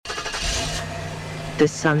The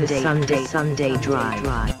Sunday Drive.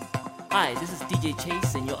 Hi, this is DJ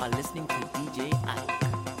Chase, and you are listening to DJ Ike.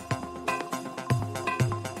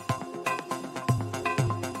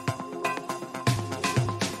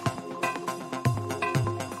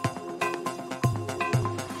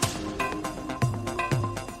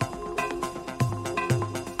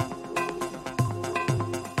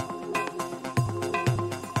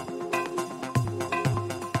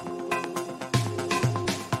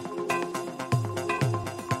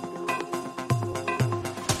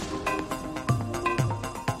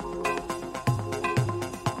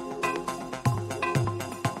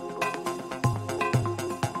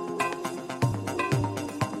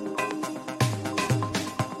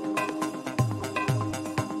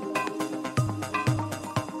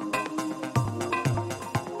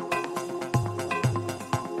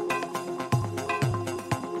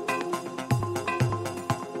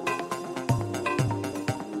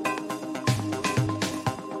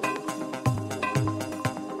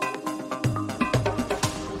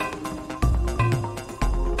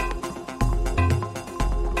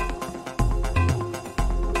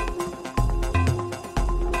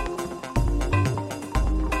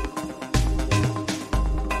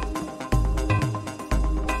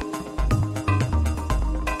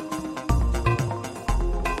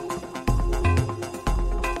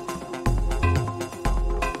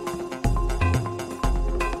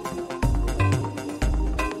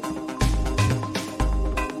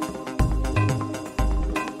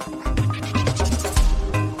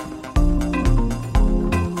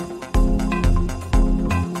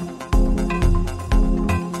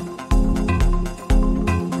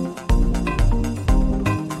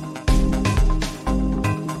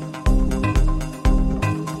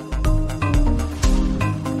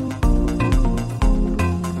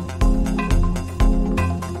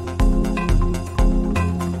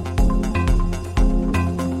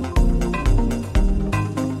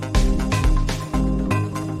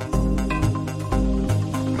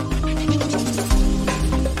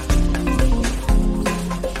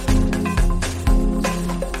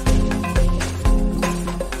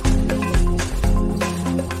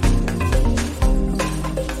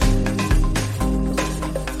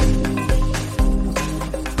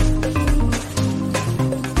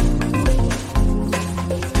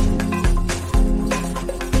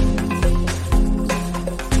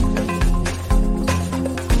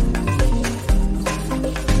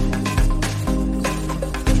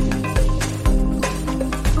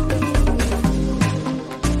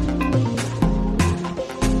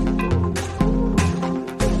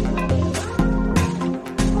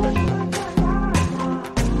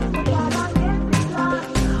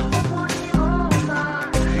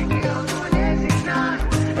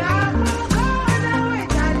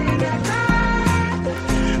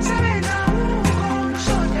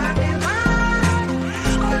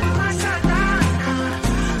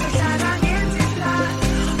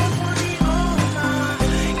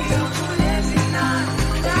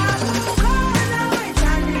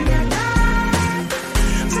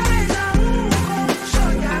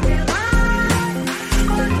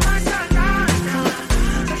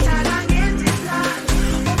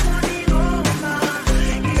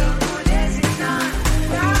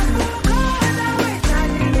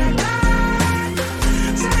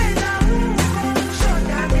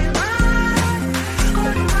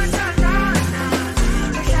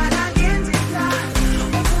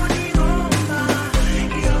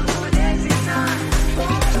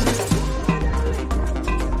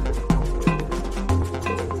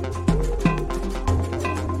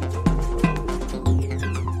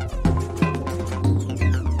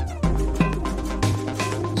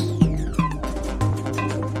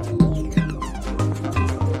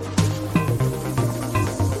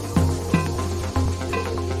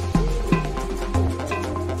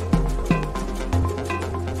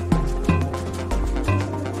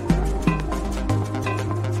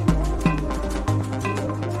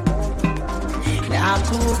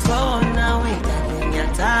 Kukona weta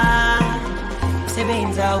nyata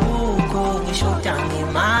sebenza uko ngishoda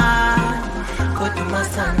ngima kodwa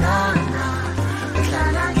sanana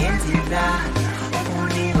uhlala ngenzila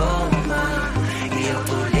uningoma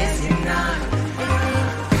ngiyotolezina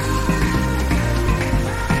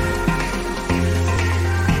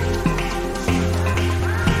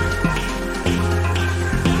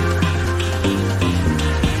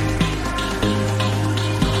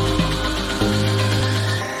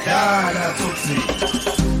Dada Toxic.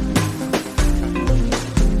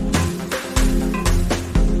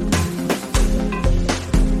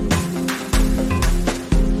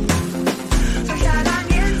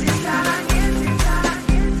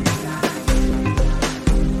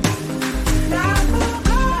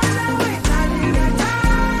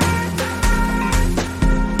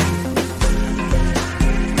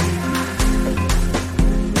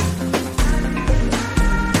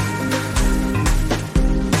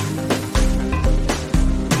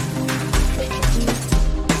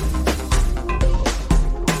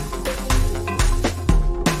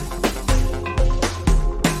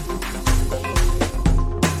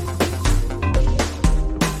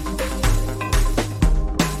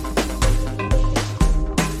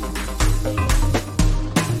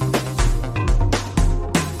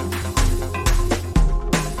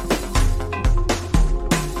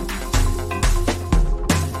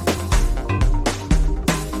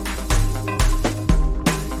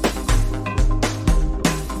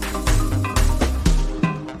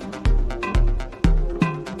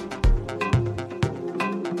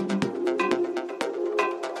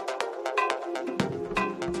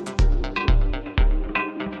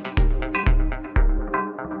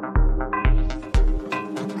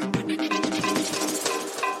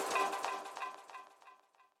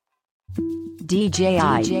 DJI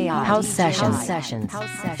House Sessions.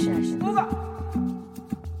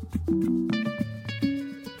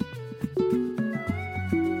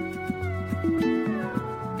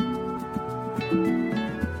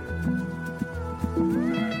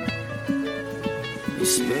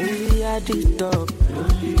 Slowly at the top,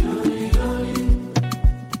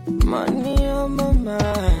 money on my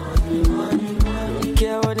mind. Don't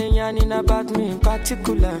care what they yarning about me in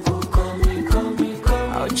particular.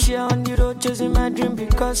 Out here on the road chasing my dream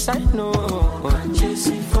because I know I'm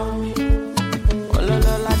chasing for me. All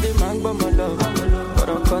la de mango my love, but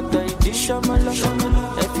I got the edition my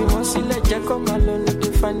love. If you want to let Jack come alone, if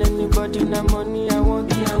you find anybody na money I want.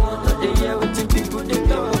 But they hear what the people they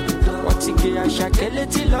talk. Get a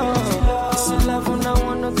shakeleti love. This is love when I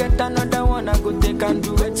wanna get another one. I go take and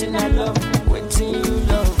do waiting I love. Waiting you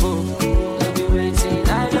love, oh. No be waiting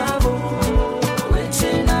I love, oh.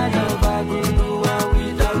 Waiting I love. I go do what we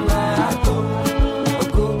done my heart, oh.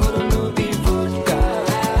 Go no be vodka.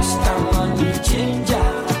 Mr. Money Ginger.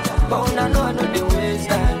 But when I know the ways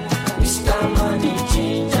that Mr. Money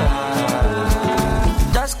Ginger.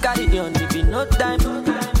 Just carry on, there be no time.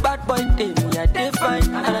 Bad boy day, me I dey fine.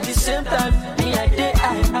 And at the same time, me I dey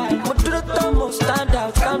high. But to the top, stand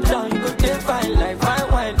out, calm down. You go dey fine like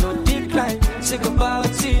fine wine, no decline. Think about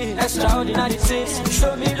it, extraordinary things.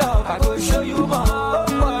 Show me love, I go show you more.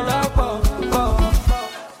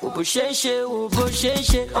 Bo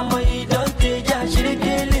sheshe, ọmọ yìí don teja,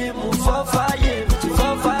 ṣerékélé mú fọ́fáyé,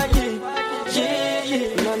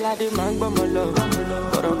 yeah. Lọ́la dé máa ń gbọ́ mọ́ lọ,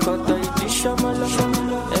 ọ̀rọ̀ kọ̀tọ̀ ìdí ṣọ́mọ́ lọ.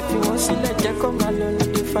 Ẹ̀fí wọn sílẹ̀ jẹ́ kó máa lọ, no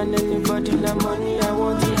dey find anybody na money I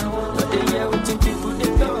want. No dey hear wetin people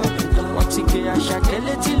dey talk. Wọ́n ti gbé àṣà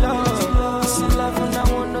kẹ́lẹ́tì lọ. Sí love when I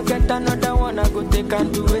wanna get another one, I go take and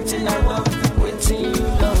do wetin I love. Wetin you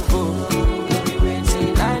love, oh. No be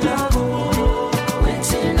wetin I love, oh.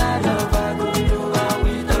 Wetin I love, I go do what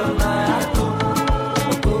we done my heart, oh.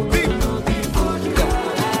 Go no be vodka.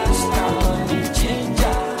 Mr. Money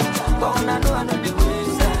Ginger. But when I know the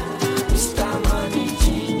ways that Mr. Money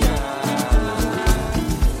Ginger.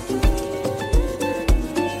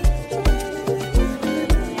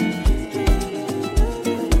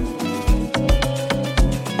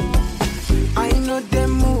 I know they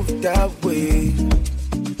move that way.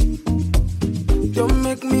 Don't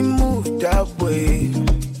make me move that way.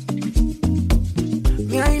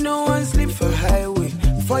 Me, I know one sleep for highway.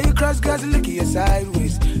 For you cross guys, look at your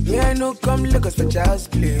sideways. Me, I know come look us for child's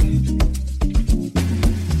play.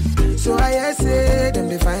 So I say them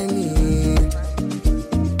they find me.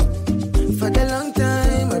 For the long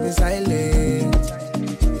time I've been silent.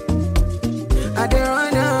 I dey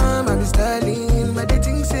run am, I be styling, but they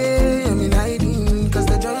think say I'm in hiding, cause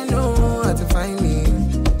they don't know how to find me.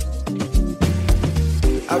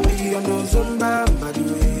 I be on no Zumba, by the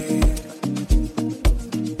way.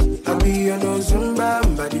 I be on no Zumba,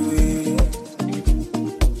 by the way.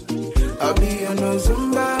 I be on no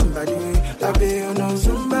Zumba, by the way. I be on no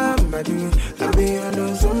Zumba, by the way. I be on no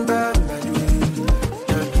Zumba, by the way.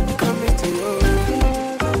 Coming to you.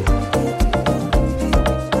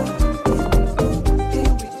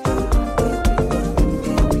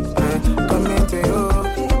 Coming to you.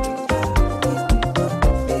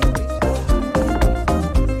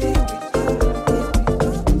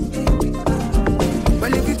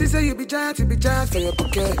 Well, if you say you be giant for your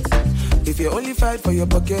pocket. If you only fight for your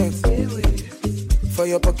pocket, for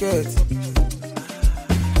your pocket.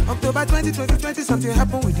 October 2020, something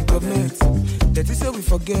happened with the government. That is say we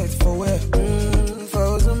forget for where?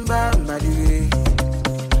 For Zumba, by the way.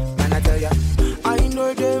 Man, I tell ya, I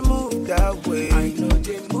know they move that way. I know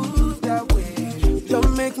they move that way.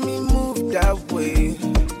 Don't make me move that way.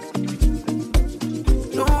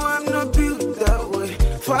 No, I'm not built that way.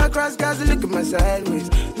 For I cross guys, look at my sideways.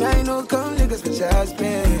 Me, I know come niggas for child's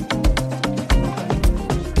play.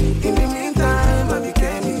 In the meantime, I be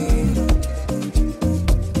Kenny.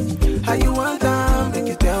 How you want time, make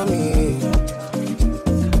you tell me.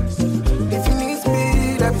 If you need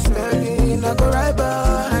speed, I be spelling. I go right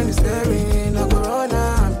behind the steering. I go run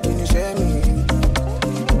up, can you share me?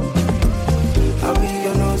 I'll be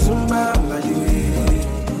on no Zumba, by the way.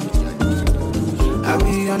 I'll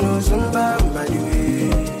be on no Zumba, by the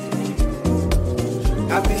way.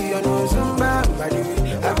 I'll be on no Zumba, by the way.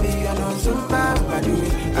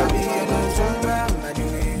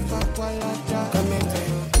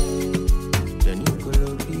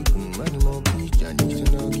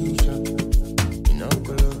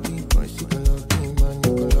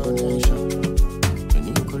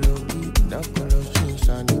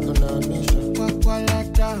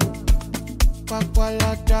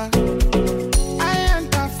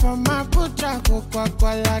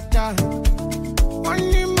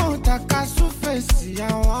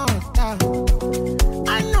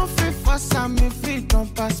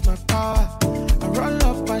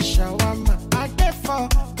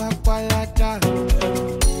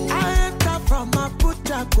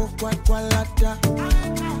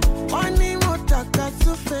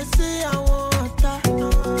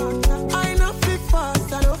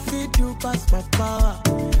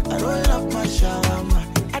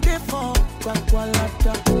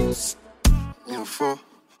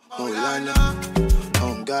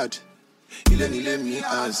 bad. Il est mis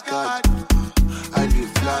Asgard. I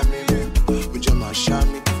live flaming. Ujama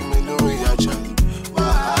shami. Fumino ya chami.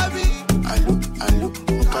 Wahabi. Allo.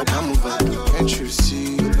 Mukadamu vado. Can't you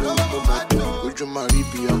see? Love vado. Ujama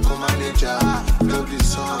ribi. Uncle manager. Love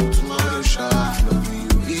this song. Tomorrow shot. Love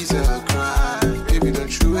you is a crime. Baby,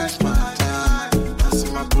 don't you waste my time. I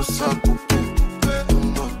see my pussy up.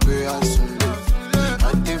 I'm not where I soon live.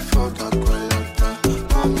 I did for that quality.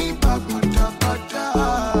 Call me back, my da.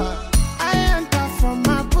 I enter from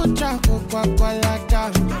my pucha Coca-Cola.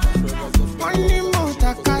 Money more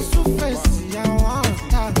taka surface I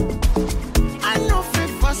want. I know fit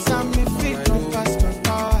for some if it don't pass my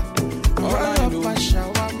power. Roll up a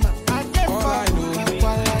shower, I get for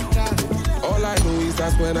Coca-Cola. All I know is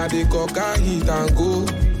that when I dey coca hit and go.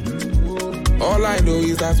 All I know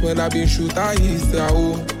is that when I been shoot I hit the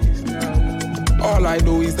home. All I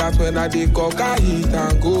know is that when I dey coca hit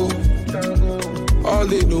and go. All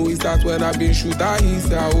they know is that when I been shoot I hit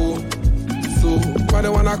the home. So why they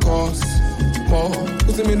wanna cause more?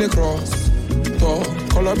 Put them in the cross. Talk,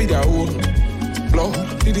 color be their own.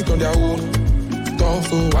 Blood, did it on their own. Talk,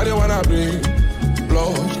 so why they wanna bring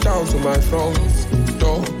blood down to my front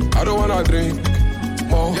door? I don't wanna drink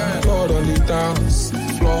more blood on the dance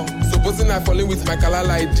floor. Supposing I falling with my color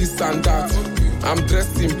like this and that. I'm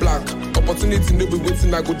dressed in black. Opportunity no be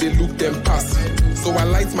waiting, I go they look them pass. So I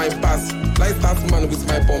light my pass. Light that man with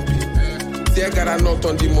my bumpy. Tear got a knot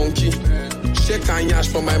on the monkey. Shake and yash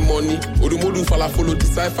for my money. Odumodu follow the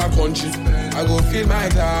cipher country. I go fill my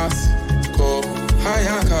glass. Cup,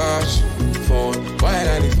 higher cash. Phone, wide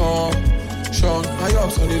and the phone. Sean, my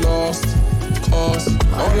ups on the lost. Cause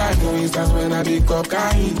all I know is that when I be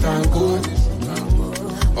coca hit and go.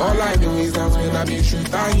 All I know is that when I be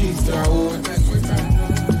shoot I hit the hole.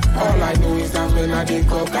 All I know is that when I be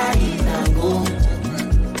coca hit and go.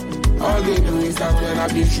 All they know is that when I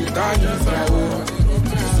be shoot I hit the hole.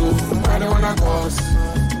 So I don't wanna cause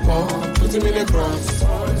more. Put him in the cross.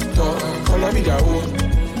 Talk, color me their own.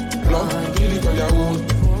 Blood, kill it on their own.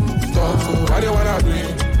 Talk, so I don't wanna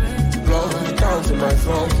bring blood down to my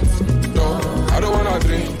front door. I don't wanna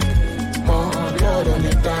drink more blood on the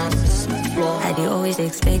dance floor. I dey always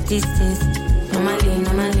expect these things. Normally.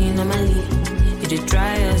 You dey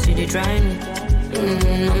try us, you dey try me.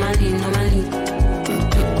 Normally.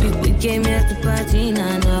 We came here to party,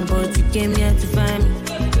 nah, but you came here to find me.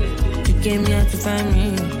 You came here to find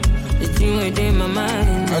me. The thing within my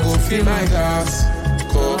mind. I go fill my glass,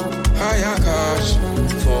 cup, higher cash,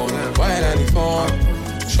 phone, wide and the phone.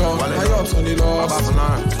 Sean, my ups on the lost.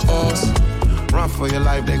 Cause run for your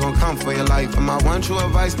life, they gon' come for your life. And my one true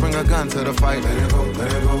advice, bring a gun to the fight. Let it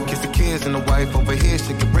go. Kiss the kids and the wife over here,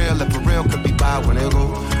 shit get real. If for real could be bad when it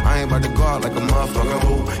go. I ain't about to guard like a motherfucker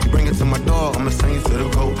hoe. You bring it to my door, I'ma send you to the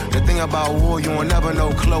coat. The thing about war, you won't never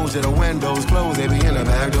know. Close the windows, close, they be in the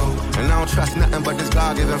back door. And I don't trust nothing but this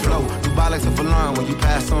God-given flow. You buy like a alarm when you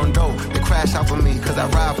pass on dough. They crash out for me, cause I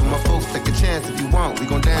ride for my folks. Take a chance if you want, we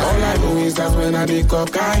gon' dance. All I know is that when I be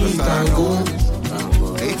coca hit and go.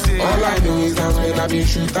 All I know is that when I be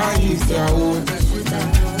shoot I hit their hole.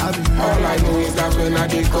 All I know is that when I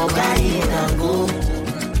be coca hit and go.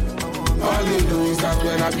 All they know is that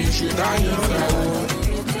when I be shoot I hit their hole.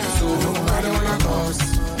 So I don't wanna cause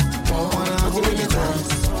more. Put me in the cross.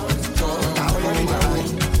 I'll follow my way.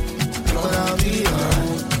 But I'll be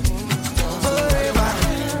alright. Forever.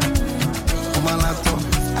 Oh my laptop.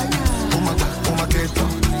 Oh my keto.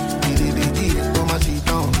 Oh my sheet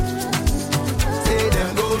on. Say them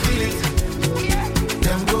go feel it.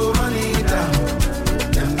 Them go run it down.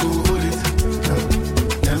 Them go hold it.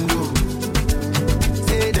 Them go.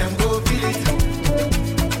 Say them go feel it.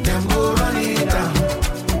 Them go run it down.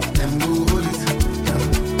 Them go hold it.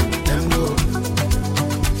 Them go.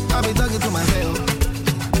 I be talking to myself,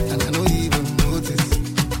 and I don't even notice.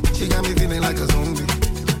 She got me feeling like a zombie,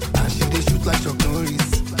 and she dey shoot like Chuck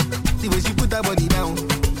Norris. The way she put her body down,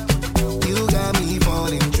 you got me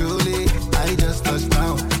falling truly. I just touched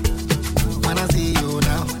down. When I see you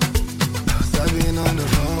now, I've on the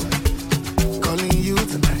phone, calling you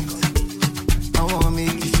tonight. I wanna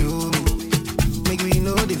make you show me, make me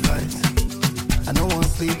know the fight. I don't wanna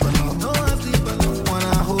sleep alone.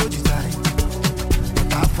 Wanna hold you tight.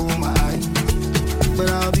 I fool my eyes, but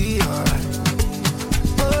I'll be alright.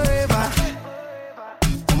 Forever.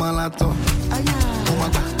 On my laptop, on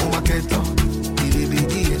my keto,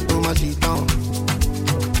 on my sheet on.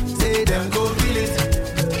 Say them go feel it,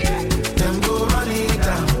 them go run it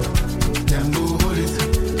down, them go hold it,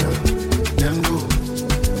 them go.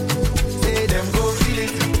 Say them go feel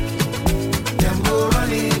it, them go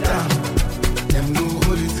run it down, them go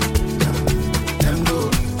hold it, them go.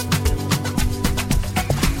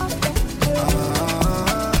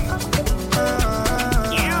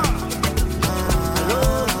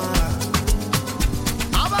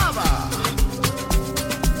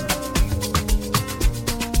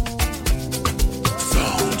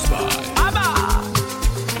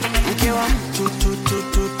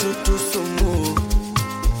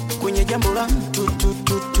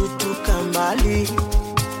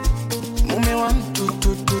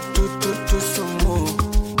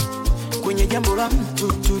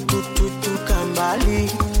 mbali.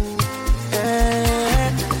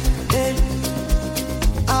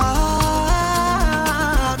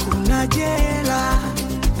 Kuna jela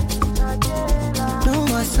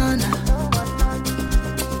noma sana.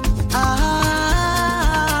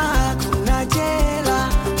 Kuna jela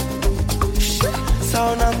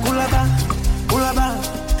saona kulaba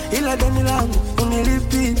ila deni langu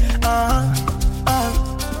unilipi.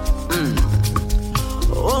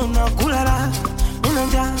 Unakulala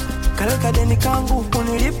unanja kaleka deni kangu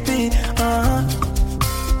unilipi.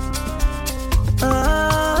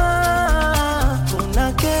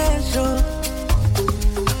 Kuna kesho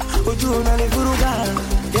ujua unanivuruga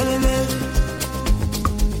yelele,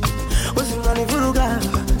 usi unanivuruga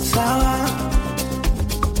sawa,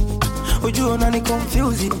 ujua unani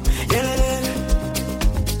confuse yelele,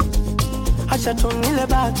 acha tunile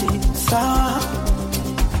baki sawa.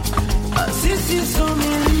 Sisi so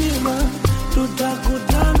milima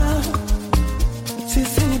tutakutana,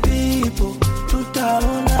 sisi ni people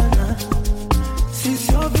tutaonana,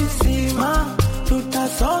 sisi ofisima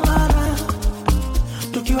tutasomana,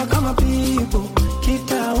 tukiwa kama people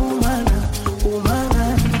kitaumana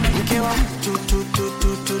umana. Mkewa mtu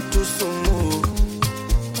tu sumu,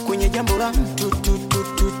 kwenye jambo la mtu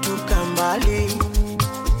tu kambali,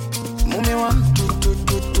 mume wa mtu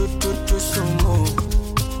tu sumu,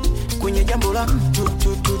 kwenye jambo la mtu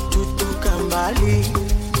tu kambali.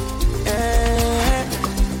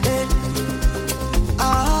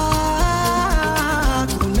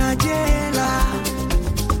 Kuna jela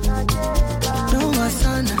noma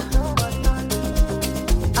sana.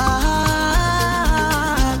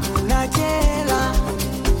 Kuna jela,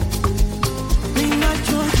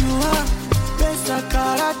 minachojua pesa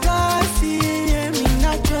karatasi,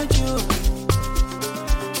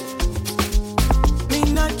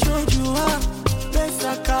 minachojua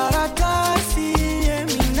pesa karatasi,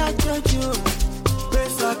 minachojua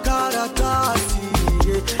pesa karatasi,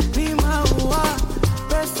 ni maua.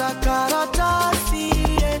 Pesa karatasi,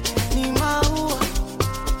 ni maua.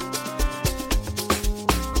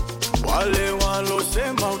 Wale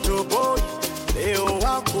walosema utoboi leo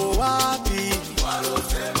wako wapi?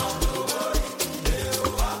 Walosema utoboi leo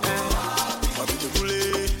wako wapi? Wapite kule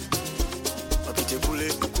wapite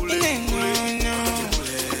kule.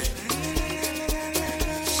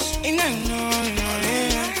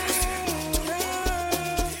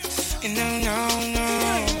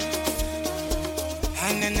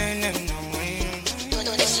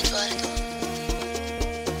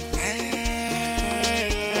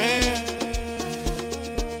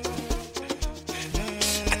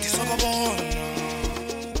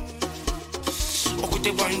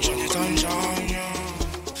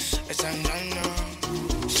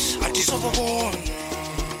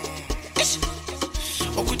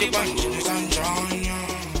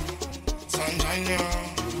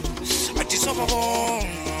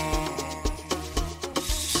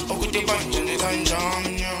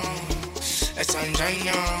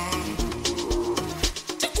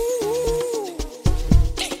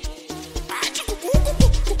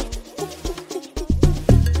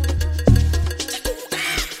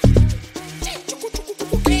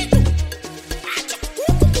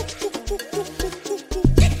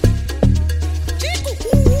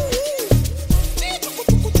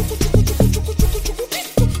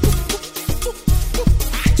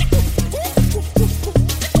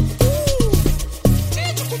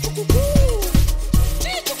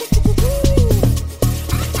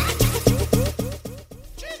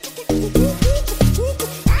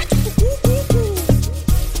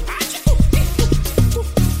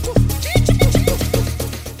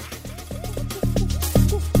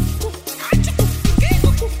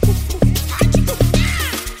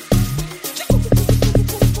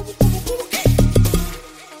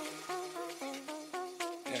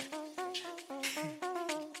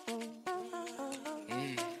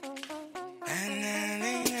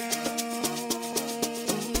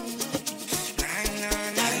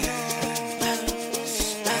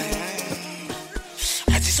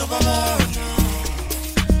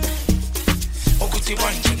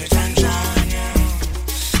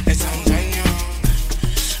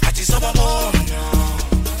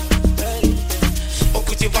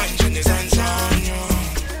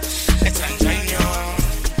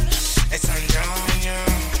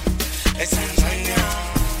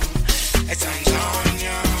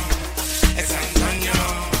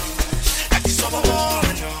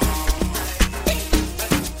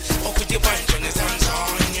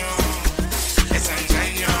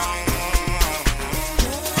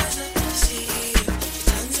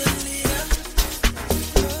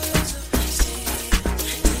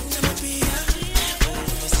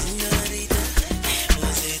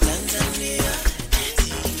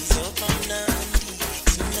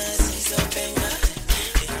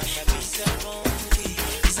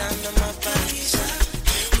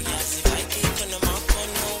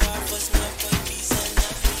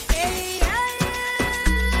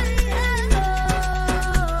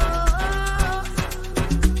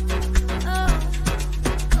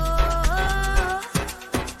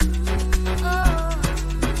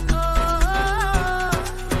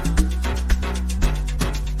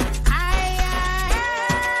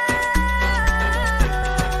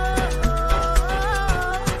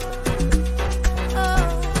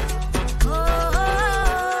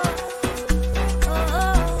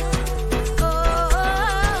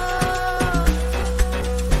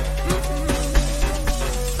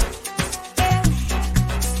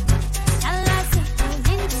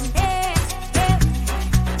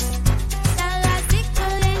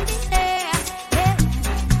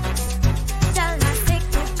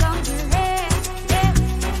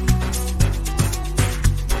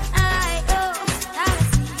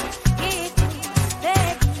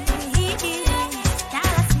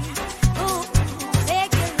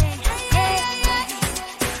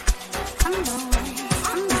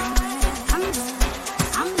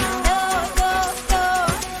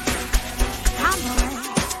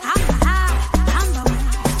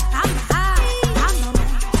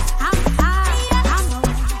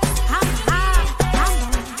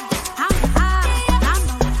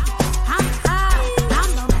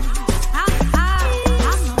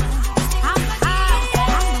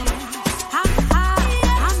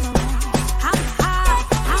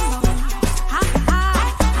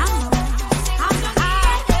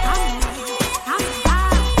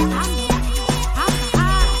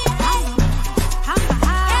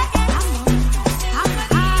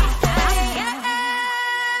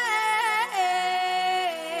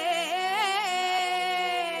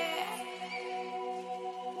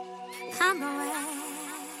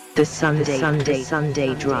 The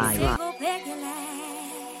Sunday Drive.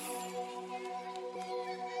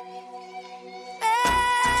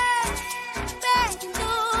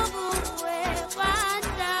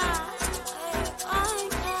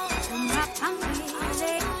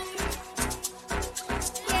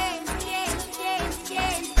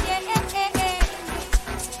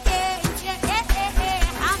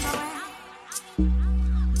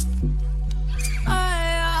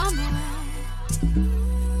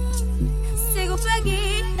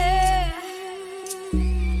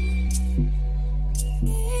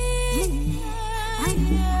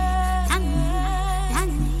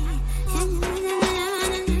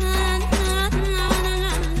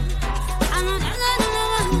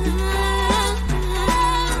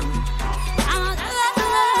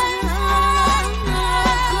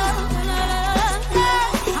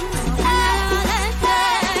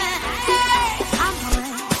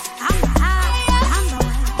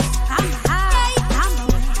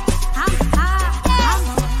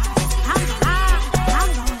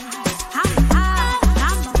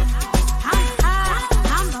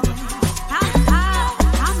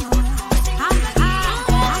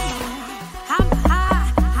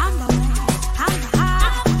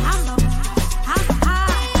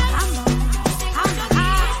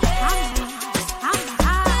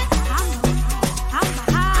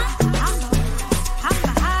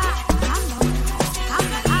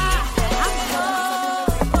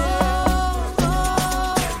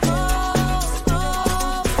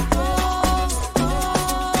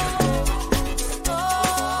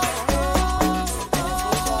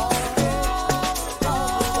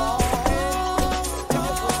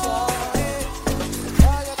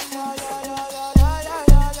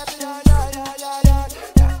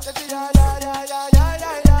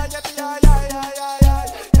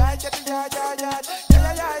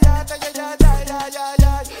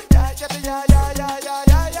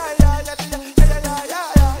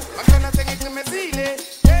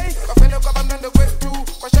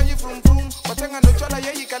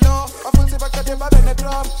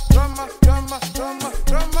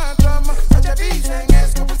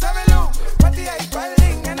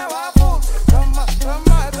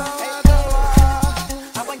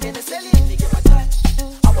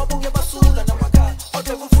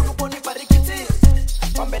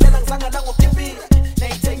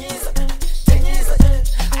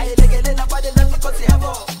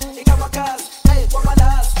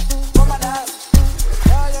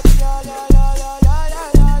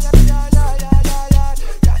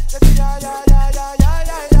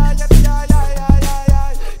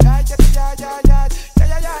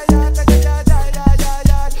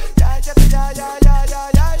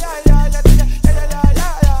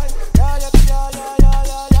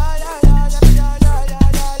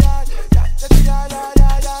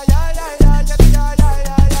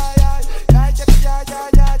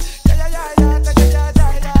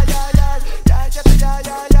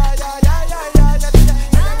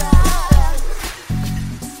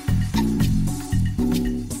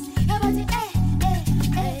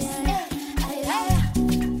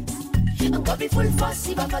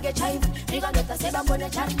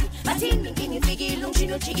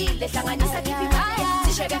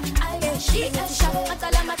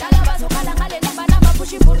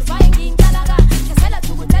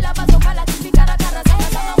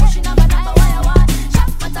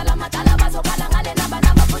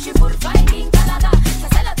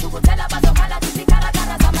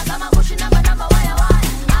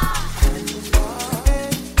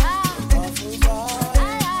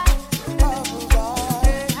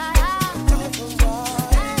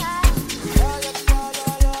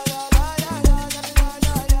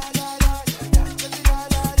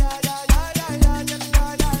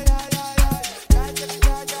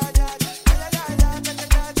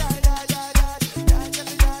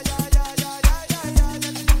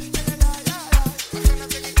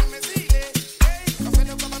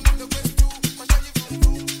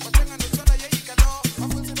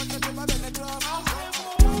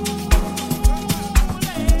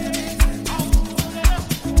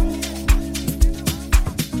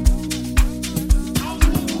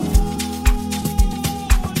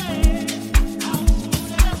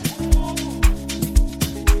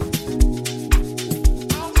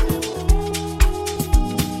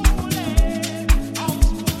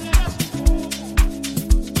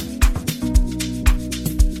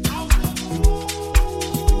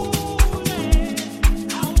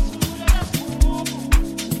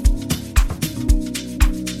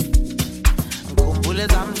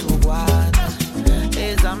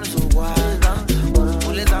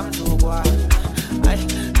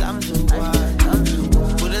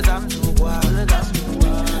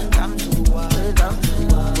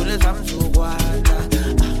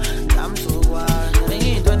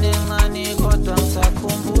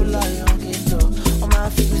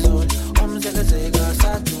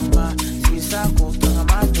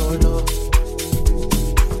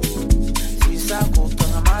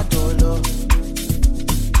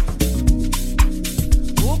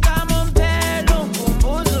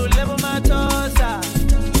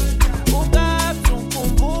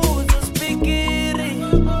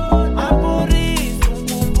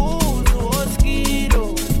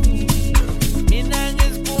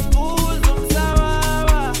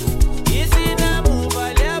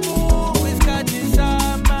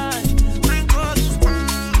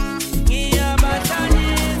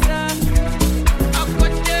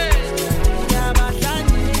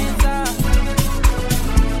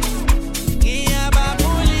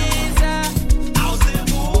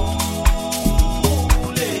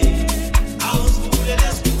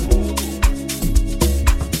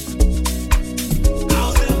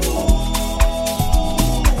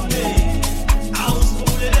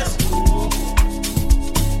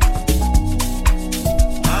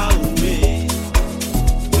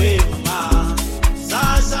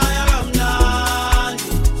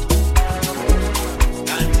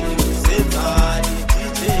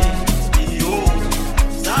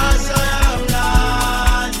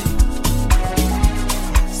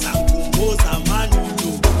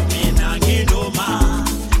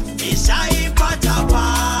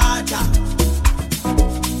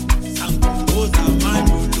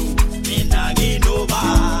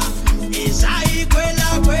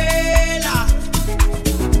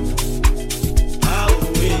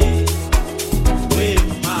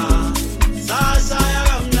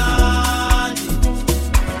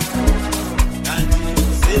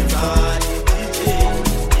 usenzani DJ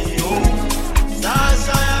iyo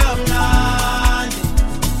sashaya kamnandi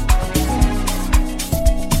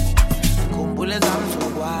khumbule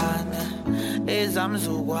zamzukwana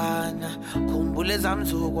ezamzukwana khumbule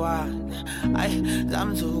zamzukwana ay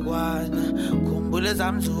zamzukwana khumbule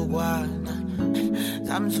zamzukwana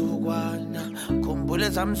zamzukwana khumbule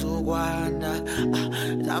zamzukwana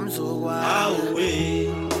zamzukwana awe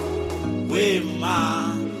wema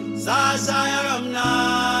sashaya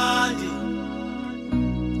kamnandi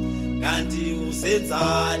kanti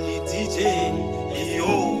usenzani DJ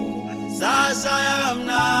iyo sashaya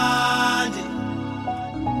kamnandi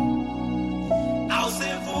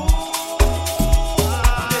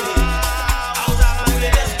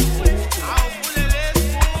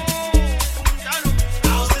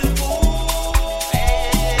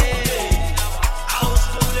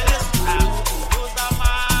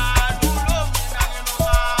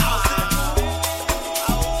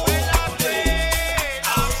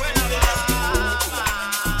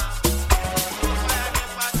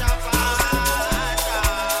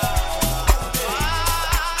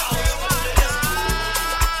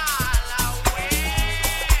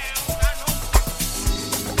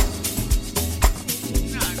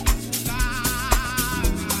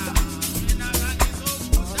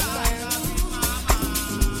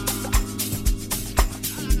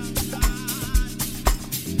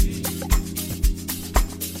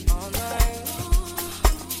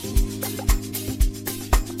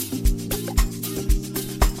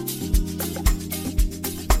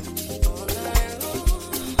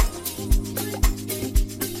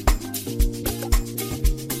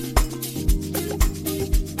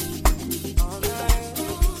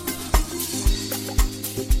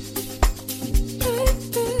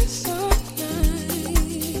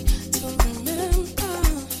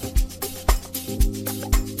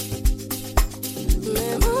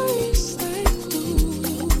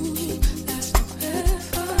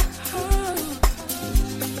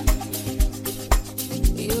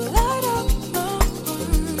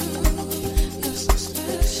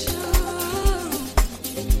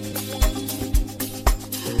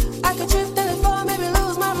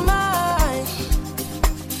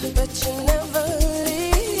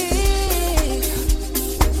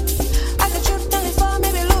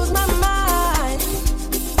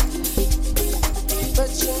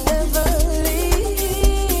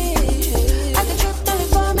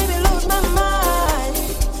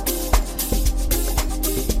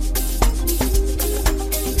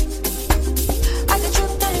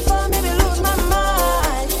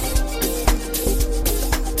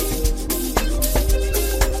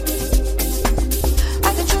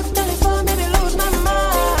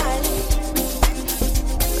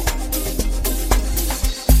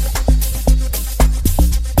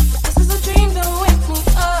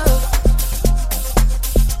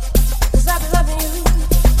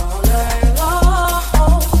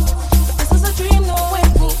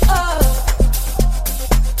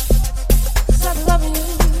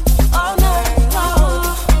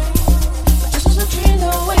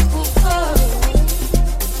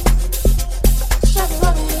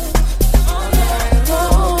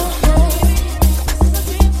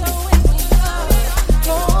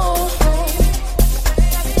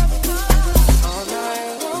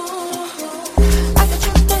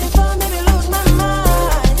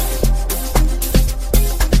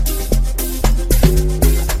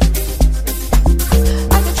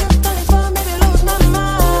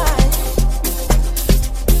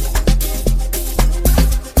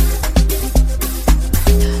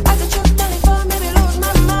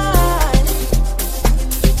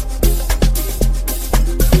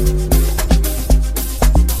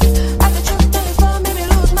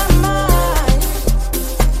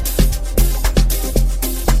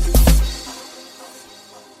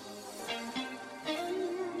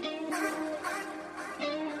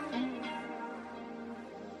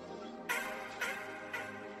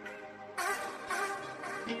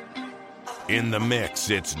In the mix,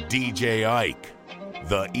 it's DJ Ike,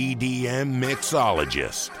 the EDM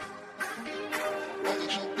mixologist.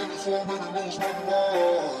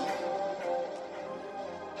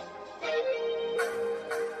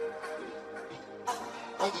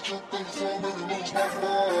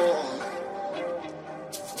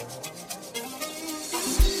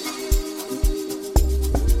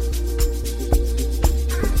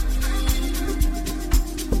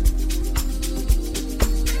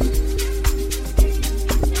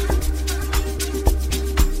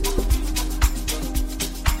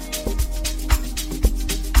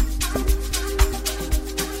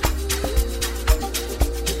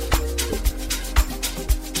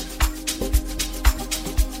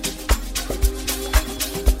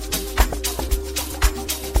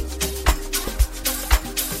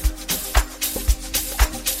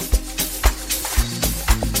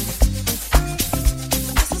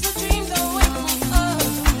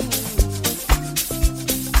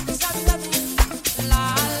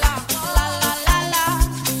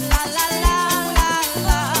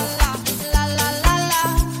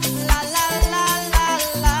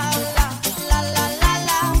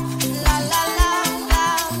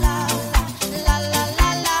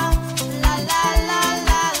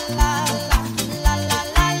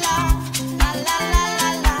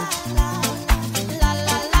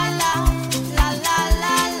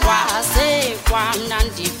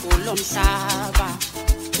 kulo mhlaba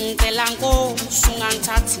ngicela Nkosi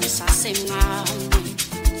ungangithathisa semncane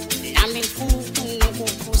nami ngifuna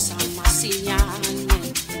ukuphuza masinyane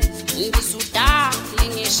ngizudala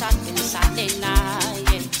ngishade ngihlale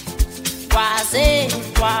naye kwaze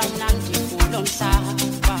kwamnandi kulo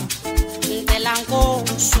mhlaba ngicela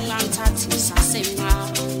Nkosi ungangithathisa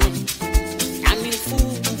semncane nami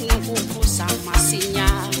ngifuna ukuphuza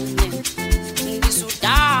masinyane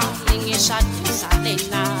ngizudala ngishade ngihlale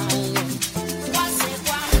naye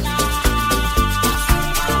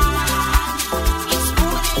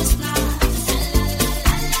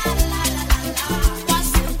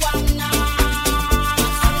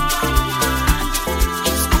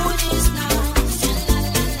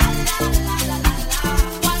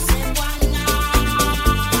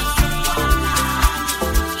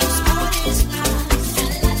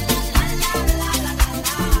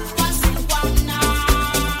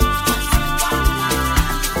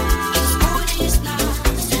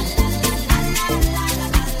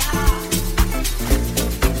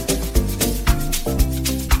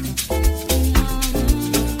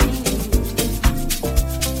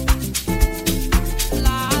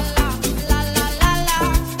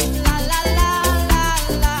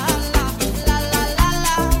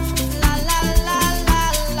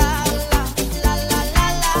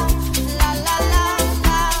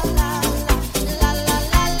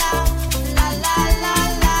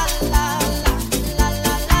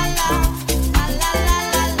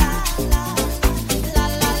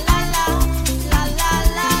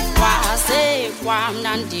kwaze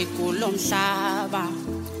kwamnandi kulo mhlaba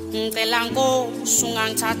ngicela Nkosi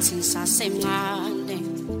ungangithathisa semncane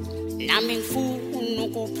nami ngifuna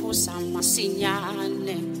ukuphuza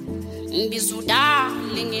masinyane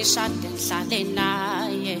ngizudala ngishade ngihlale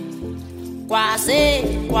naye kwaze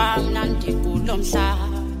kwamnandi kulo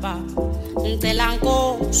mhlaba ngicela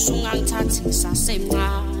Nkosi ungangithathisa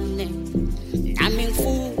semncane nami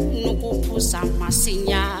ngifuna ukuphuza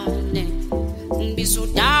masinyane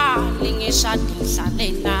ngizudala ngishade ngihlale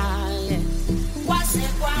naye kwaze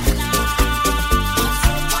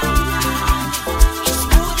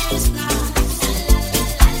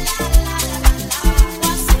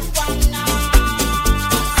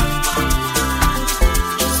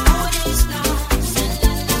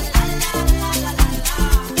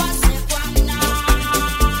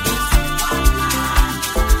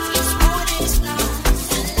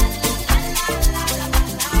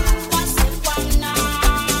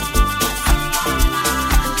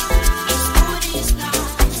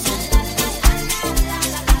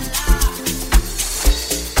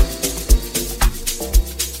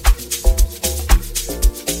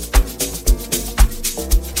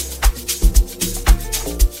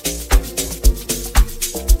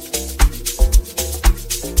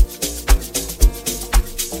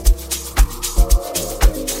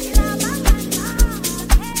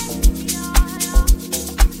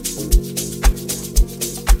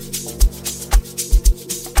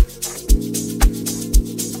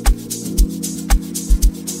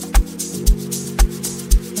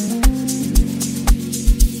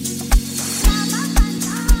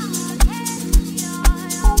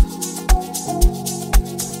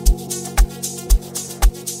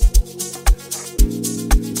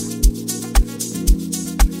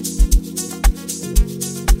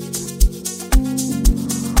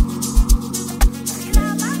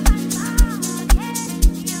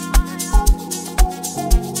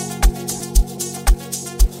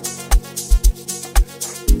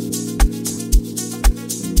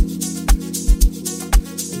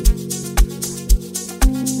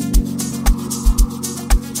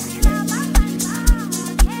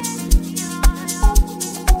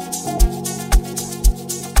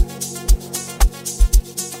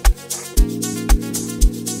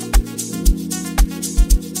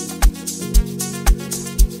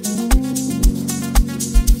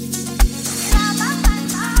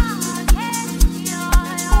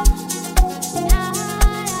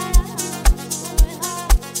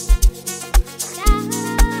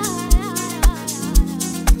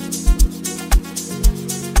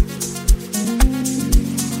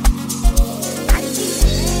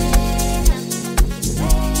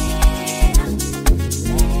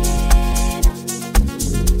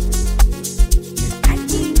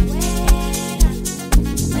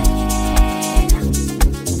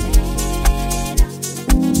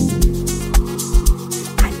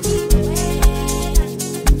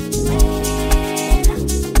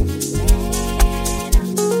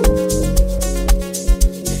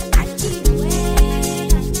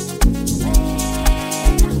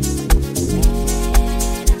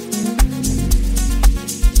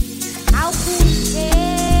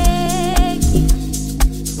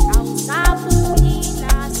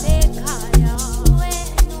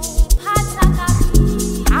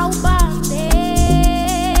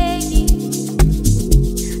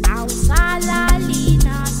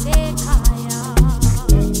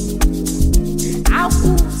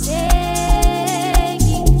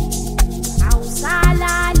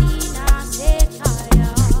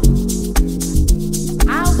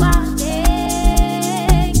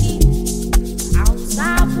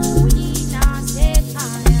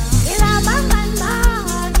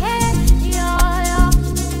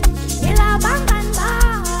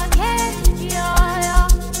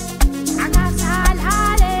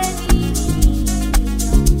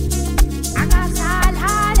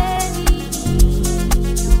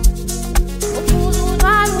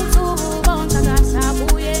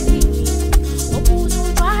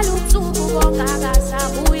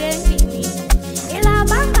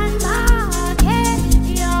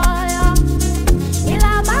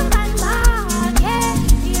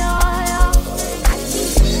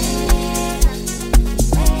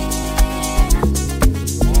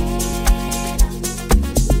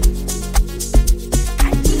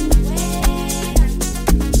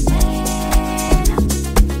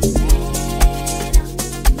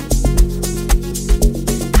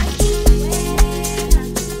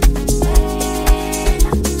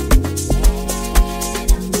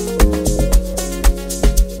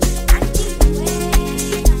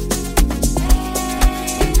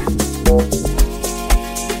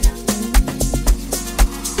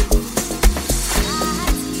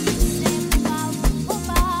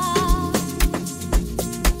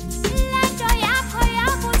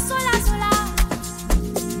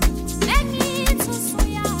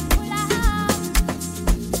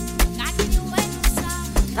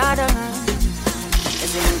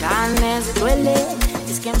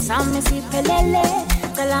sami siphelele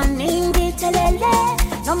cela ningithelele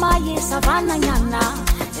noma yisavana nyana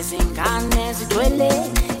izingane zigcwele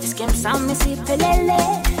iskem sami siphelele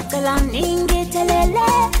cela ningithelele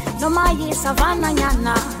noma yisavana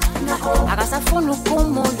nyana akasafuna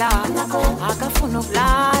ukumula akafuna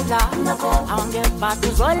ukulala awungephatha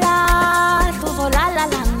uzolala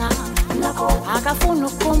lana akafuna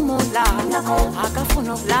ukumula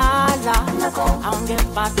akafuna ukulala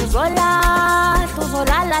awungephatha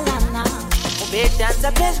uzolala lana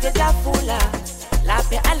ubedansa phezu kwetafula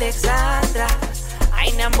lapha eAlexandra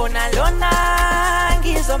ayinambona lona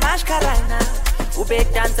ngizomashkarana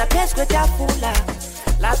ubedansa phezu kwetafula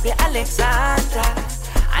lapha eAlexandra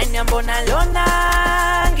ayinambona lona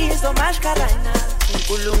ngizomashkarana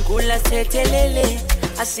uNkulunkulu asethelele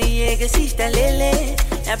asiyeke sidalele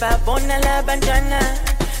yababona labantwana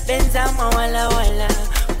benza mawala wala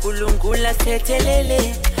uNkulunkulu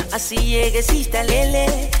asethelele asiyeke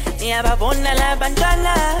sidalele yababona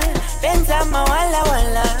labantwana benza mawala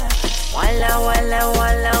wala wala wala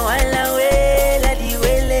wala wala wela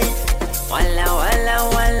diwele wala wala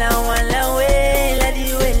wala wala wela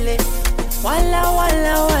diwele wala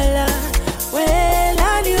wala wala wela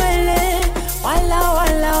diwele wala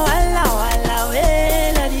wala wala wala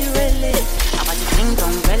wela diwele abati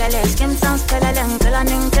kingdom kelele skim sans kelele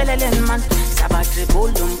kelele man sabatri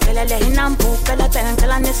bolum kelele hinampu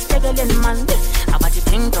kelele nestegele man abati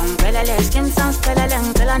kingdom kelele skim sans kelele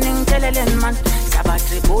kelele man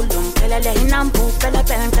sabatri bolum kelele hinampu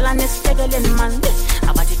kelele nestegele man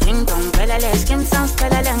abati kingdom kelele skim sans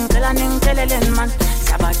kelele man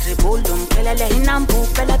sabatri bolum kelele hinampu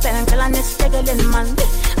kelele nestegele man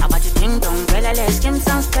abati kingdom kelele skim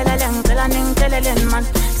sans kelele man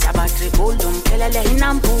sabatri bolum kelele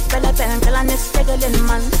hinampu kelele nestegele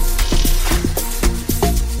man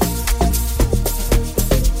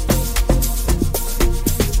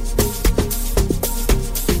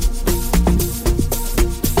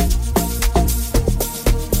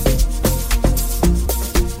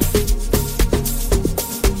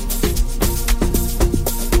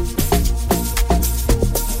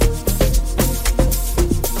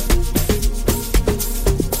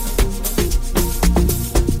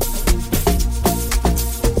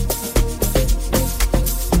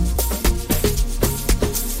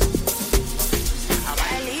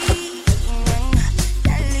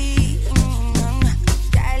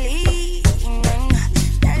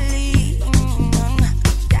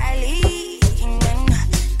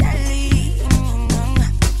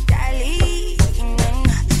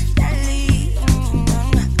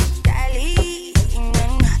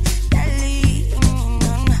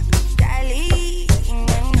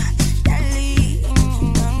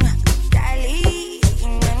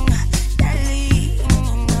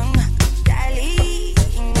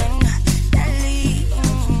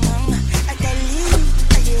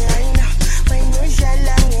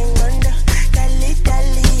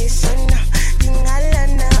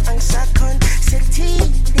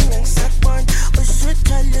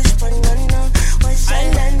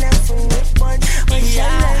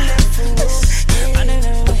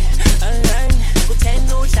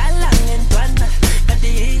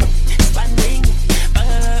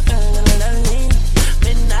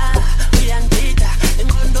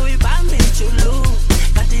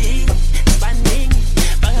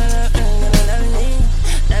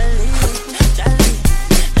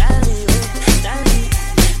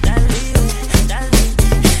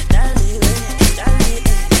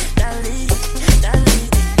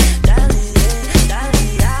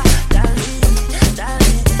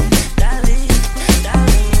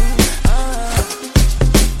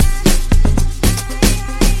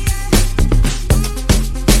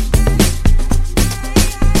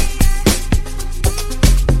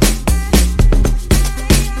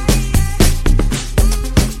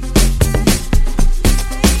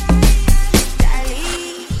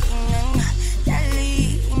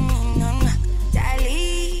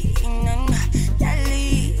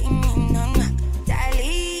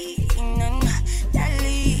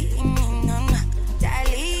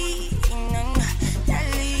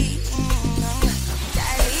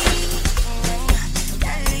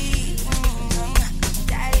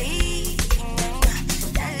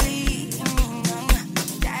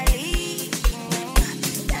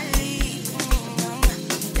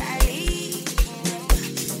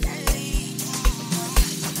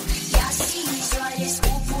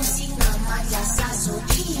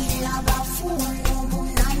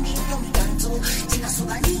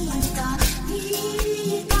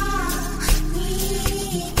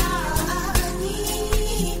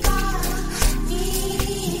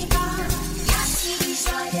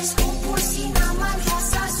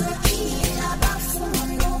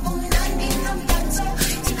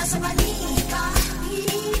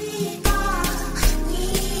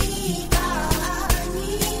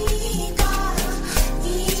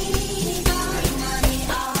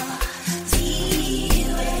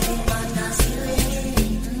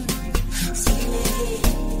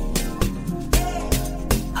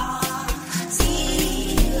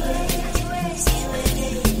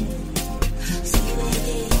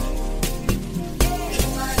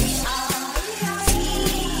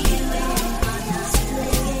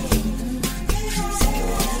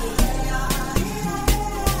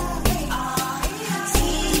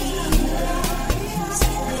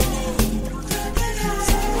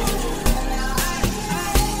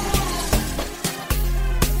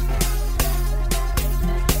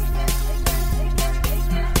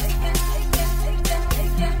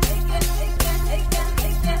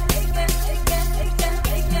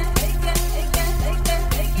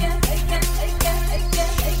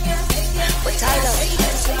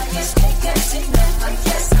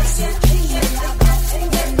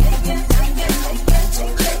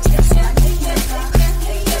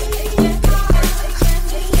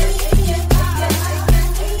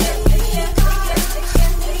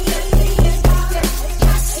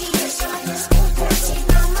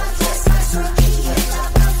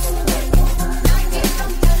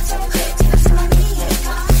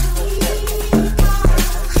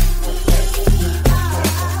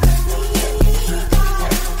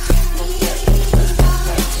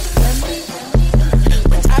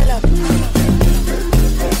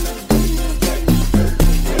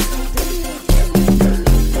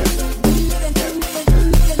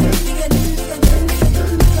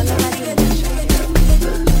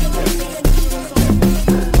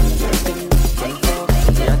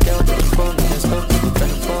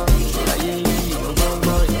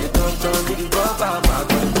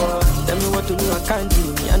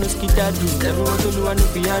no skidadu. Everyone to do no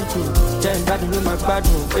pianto. Then bad with my bad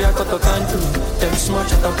room. Oh yeah, got a canto. Them small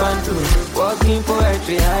chat a bantu. Walking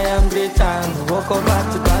poetry, I am greater. Walk over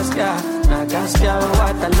to Basquiat. Na Gaskia,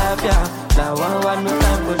 what I love ya. Now one no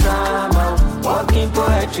time for drama. Walking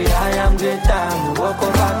poetry, I am greater. Walk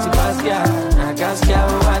over to Basquiat. Na Gaskia,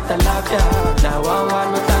 what I love ya. Now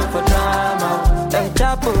one no time for drama. El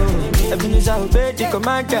Chapo, Ebenezer obey the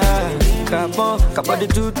commander. Capon, Capo the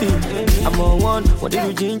duty. I'm on one, what did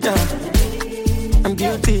you ginger? I'm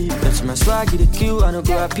guilty, that's my swag, the queue. I don't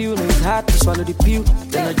go up you, no it's hard to swallow the pew.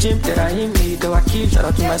 Then I gym, then I hit me, though I kill. Shout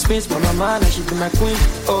out to my space, my mama, now she be my queen.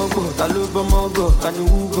 Oh go, Taluba Mogo, Kanu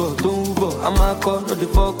Ugo, Dumbo. I'm a call, no the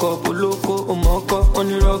fuck up, Oloko, Omoko,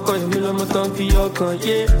 Oniroko, Emilo Moton Fioko,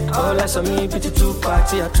 yeah. All I saw me, pity too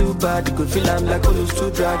party, I too bad. You could feel I'm like all those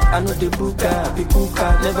too drag. I know the booker, be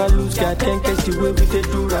cooker, never lose, God, can't catch the way we they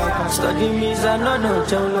do right. Study me, I know,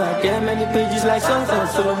 John, I get many pages like songs of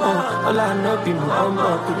Solomon. All I know be more. I'm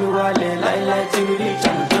up to you, I like to reach,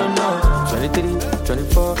 I don't know. 23,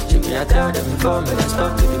 24, she me I tell them before, man, I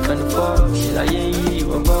stop to the 24. She like, yeah,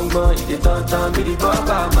 one bum, if they don't, be the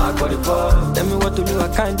bumper, I'm got it for. Tell me what to do,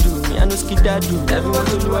 I can't do, me I no skidadu. Everyone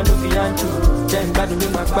to do, I no fianto. Then bad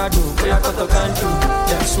with my bad, boy, I got a canto.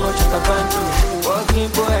 Then small chat a bantu.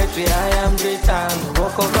 Walking poetry, I am greater.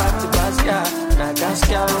 Walk over to Basquiat. Na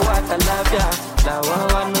Gaskia, what I love ya. Now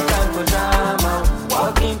one no time for drama.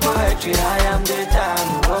 Walking poetry, I am the time.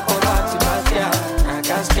 Walk over to Basquiat. I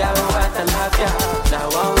can't scare what I love ya. Now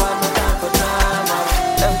one no time for drama.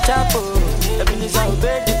 El Chapo, Ebenezer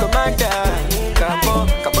obey the commander. Capo,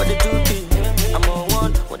 Capo the duty. I'm on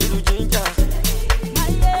one, what did you ginger?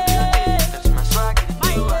 That's my swag, I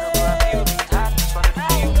don't go up you, it's hard to swallow the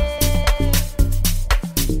pew.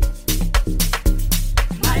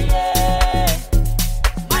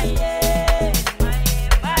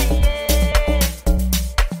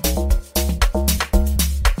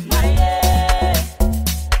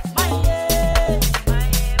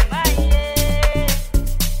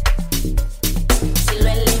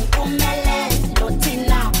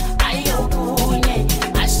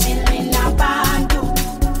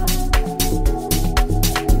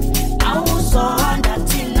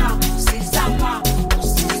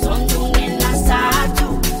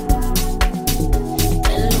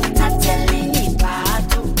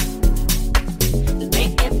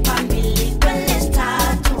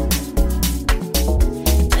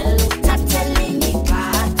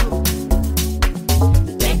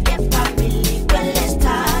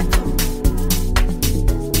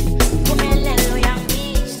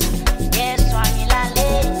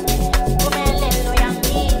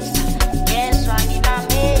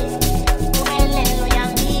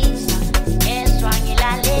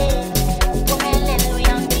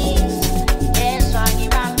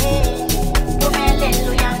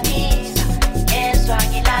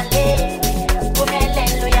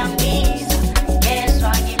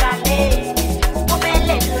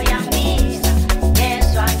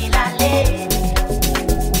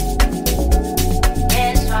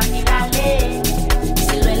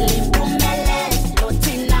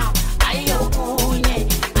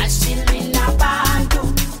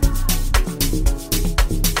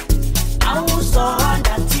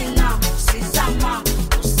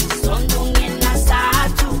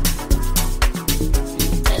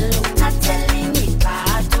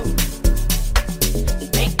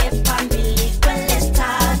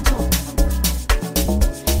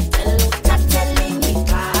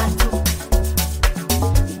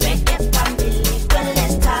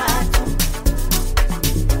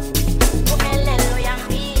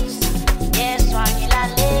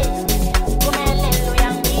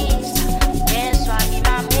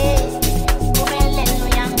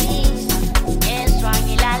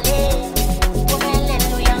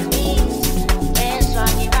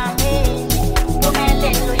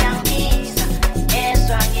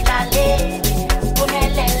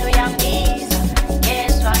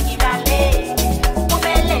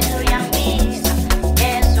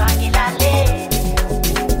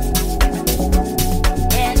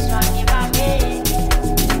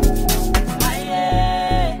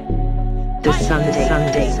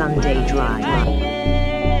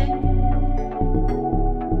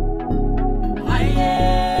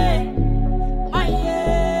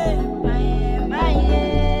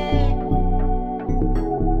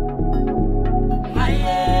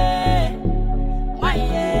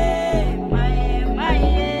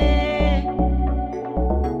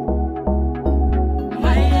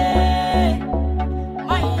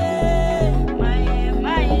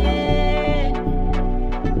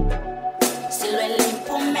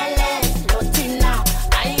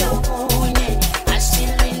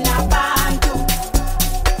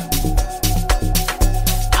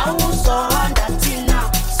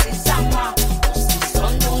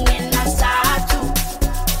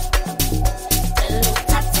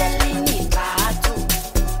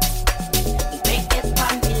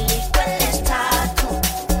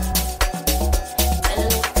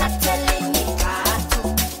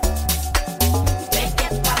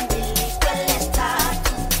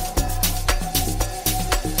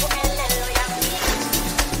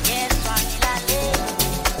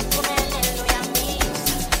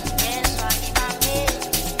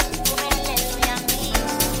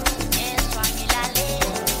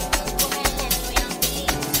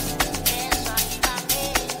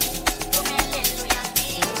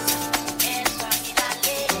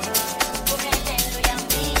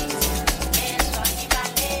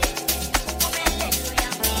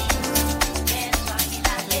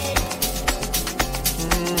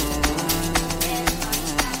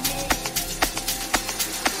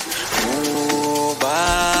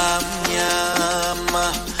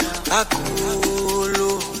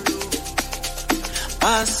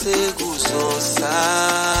 masekuzosa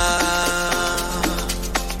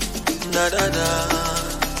da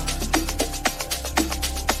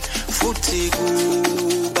futhi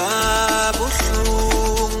kuba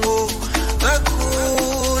buhlungu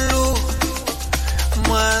kakhulu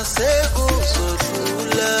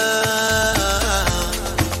masekuzodlula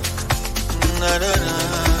da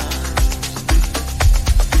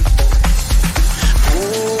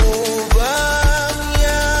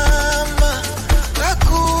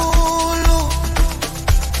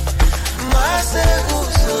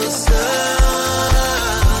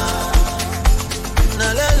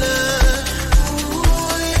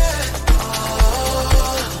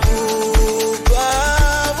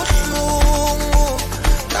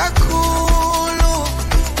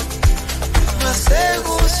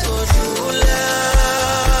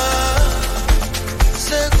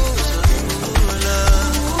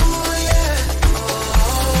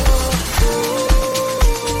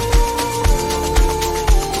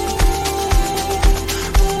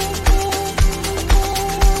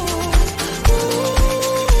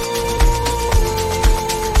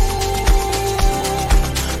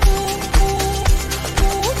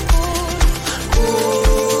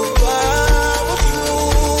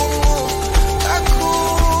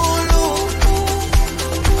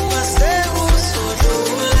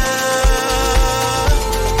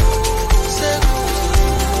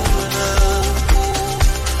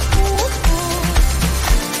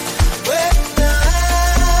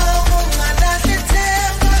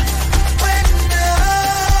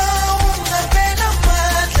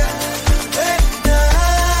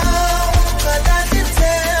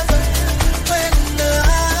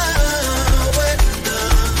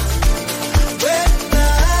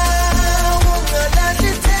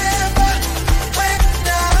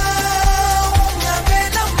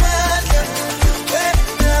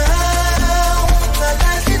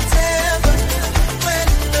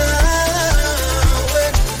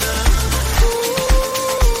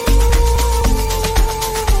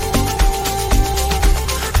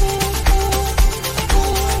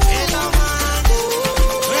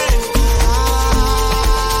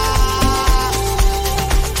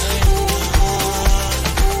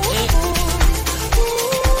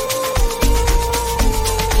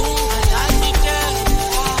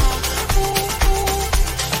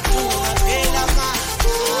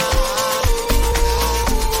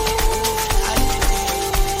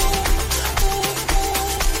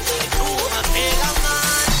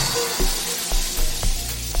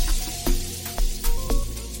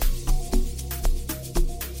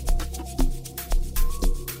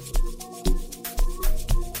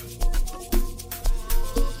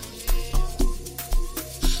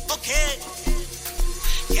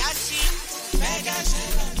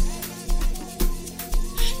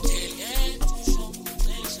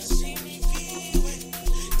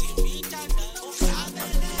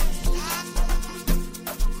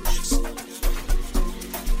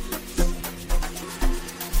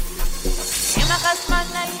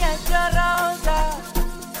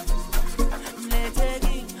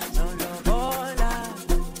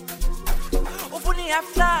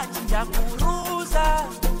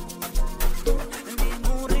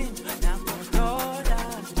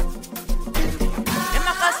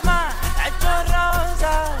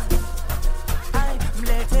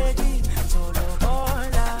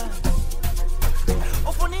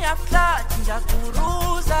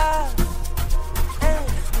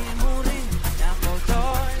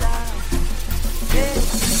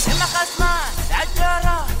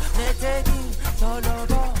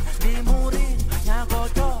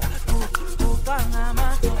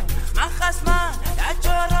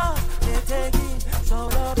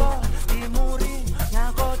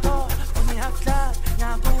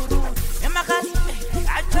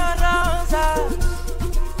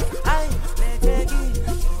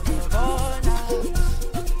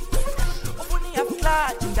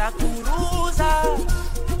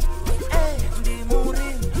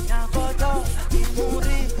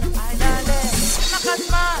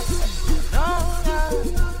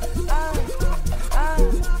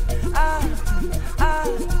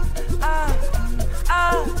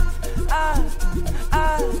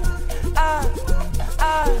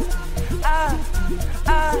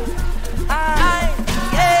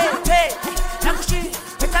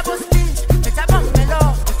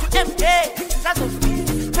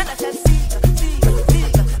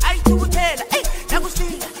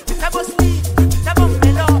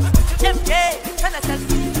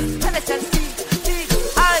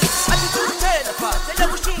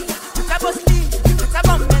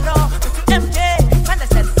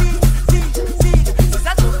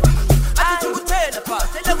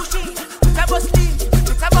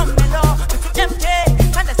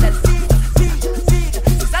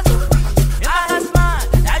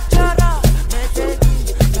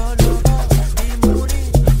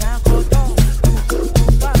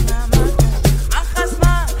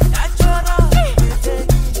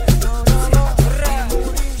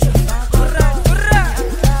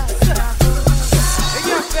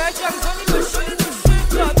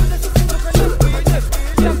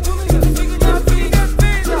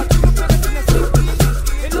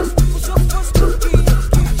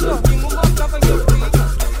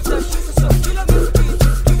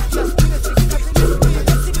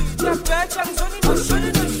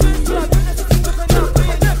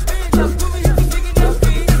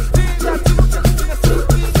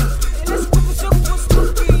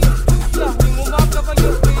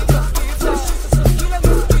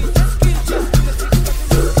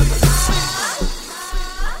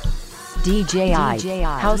DJ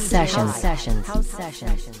I House Sessions.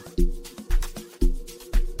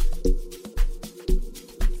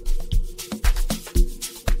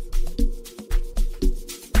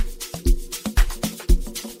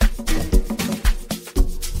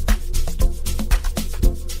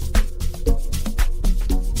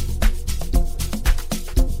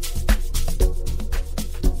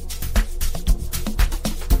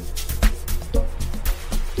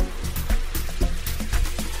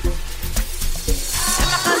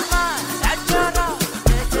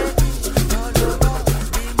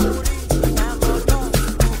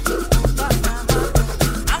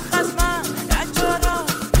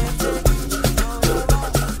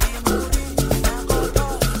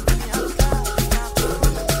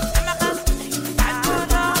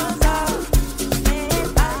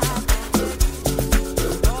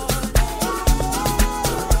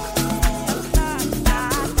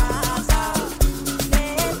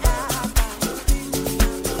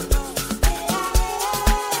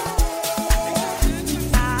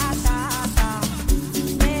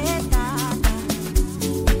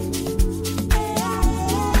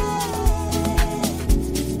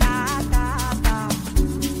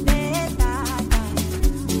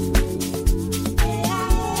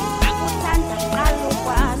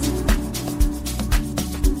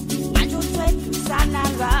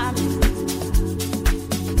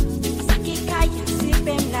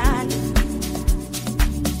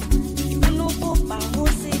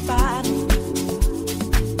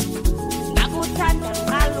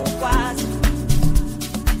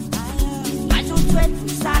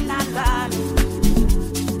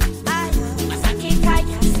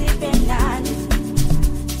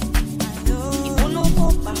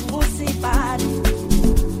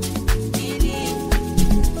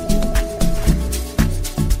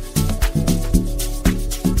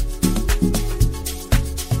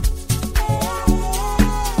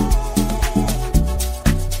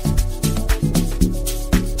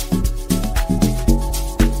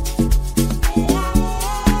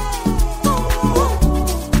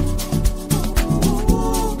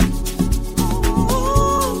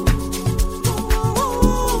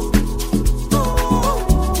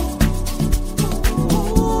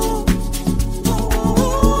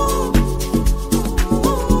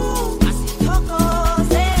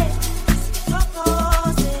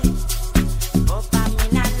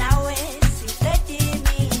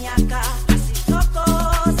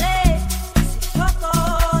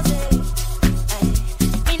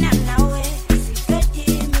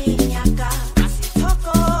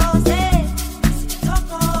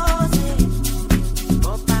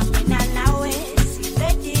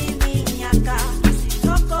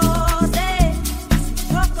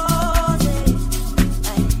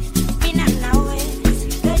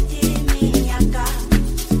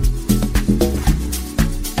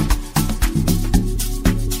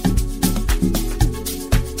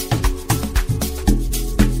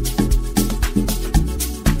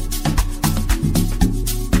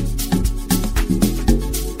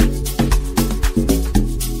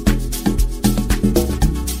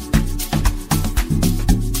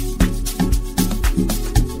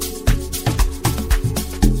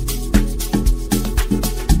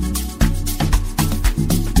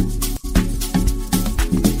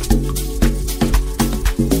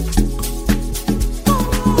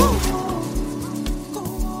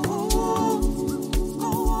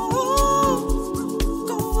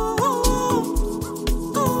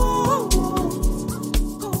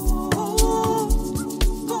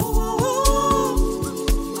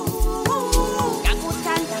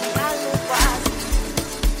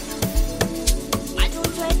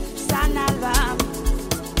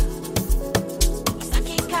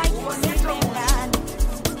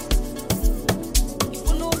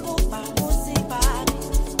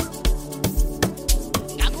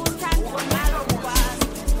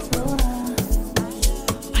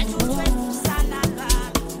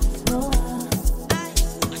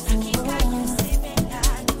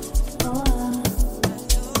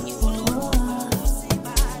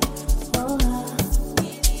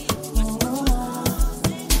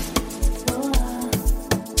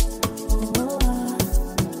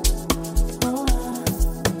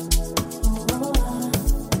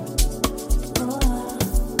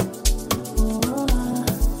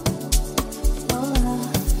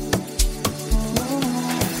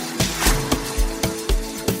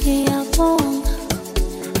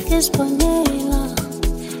 Espanela,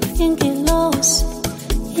 ingelosi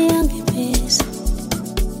iyangibheza,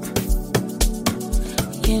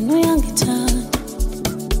 yena uyangithanda,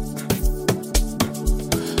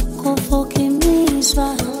 kuvuka imizwa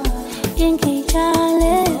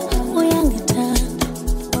ingiyale uyangithanda,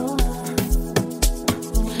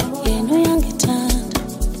 yena uyangithanda,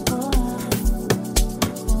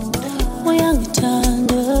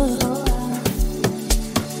 uyangithanda.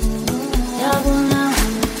 Yabona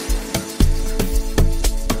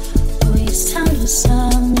uyisithando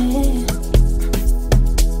sami,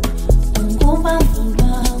 ungubambo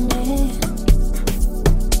lwami,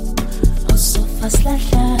 usofa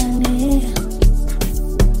silahlane.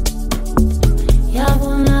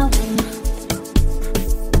 Yabona wena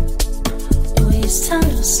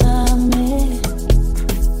uyisithando sami,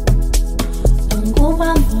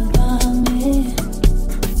 ungubambo lwami,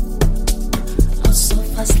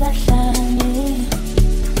 usofa silahlane.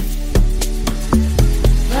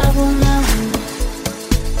 Yabona wena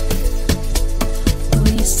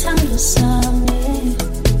uyisithando sami,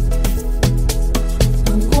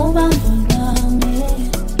 ungubambo lwami,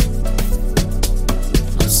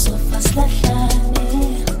 usofa silahlane.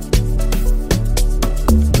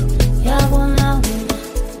 Yabona wena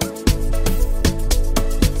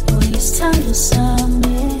uyisithando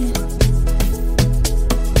sami,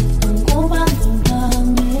 ungubambo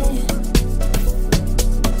lwami,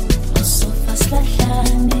 usofa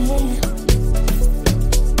silahlane.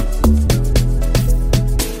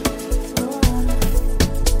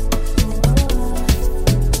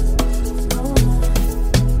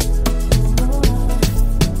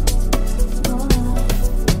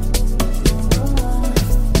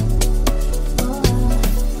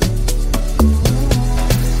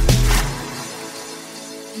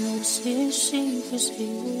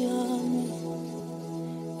 Inhliziyo yami,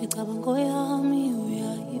 imicabango yami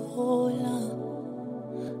uyayihola.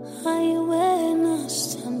 Hayi wena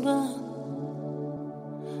sithandwa,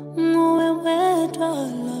 nguwe wedwa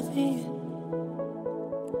lavi.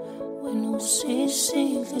 Wena usisi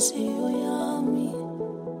inhliziyo yami,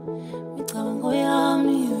 imicabango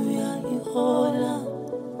yami uyayihola.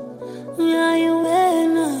 Hayi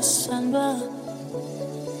wena sithandwa,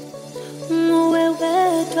 nguwe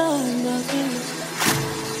wedwa lavi.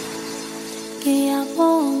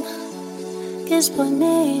 Ngiyabonga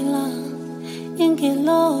ngesibonela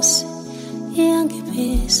ingelosi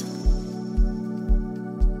iyangibiza,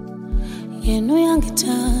 yena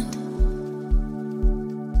uyangithanda,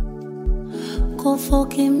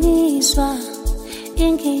 kuvuka imizwa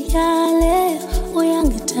ingiyale.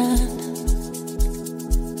 Uyangithanda,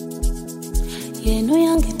 yena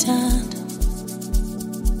uyangithanda,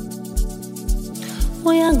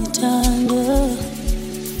 uyangithanda.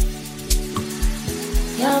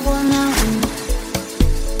 Yabona wena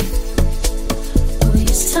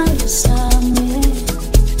uyisithando sami,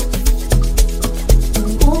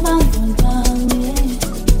 ungubambo lwami,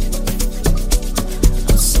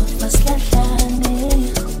 usofa silahlane.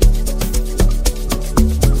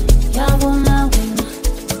 Yabona wena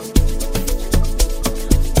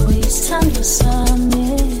uyisithando sami,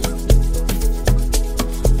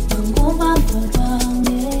 ungubambo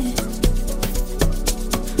lwami,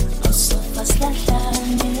 usofa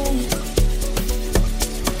silahlane.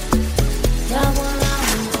 Yabona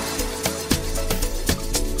wena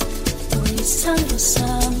uyisithando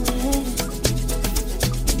sami,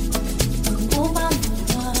 ungubambo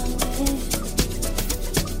lwami,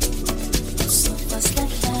 usofa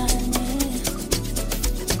silahlane.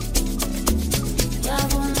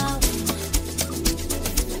 Yabona wena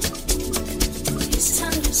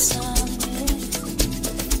uyisithando sami,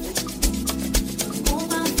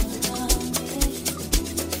 ungubambo lwami,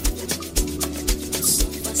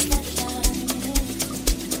 usofa silahlane.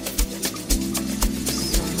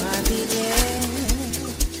 Sonwabile,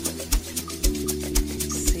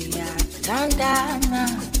 siyathandana,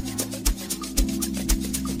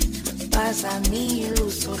 bazamile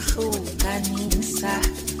usohlukanisa,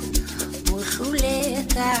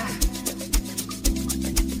 uhluleka.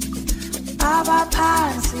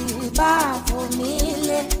 Abaphansi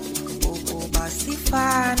bavumile ukuba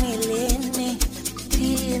sifanelene,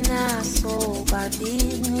 thina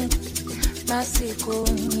sobabini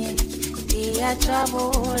masikunye.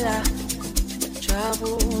 Ndiyajabula,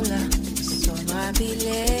 jabula,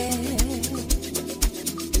 sonwabile,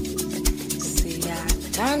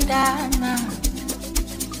 siyathandana,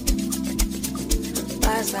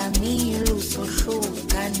 bazamile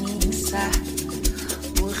usohlukanisa,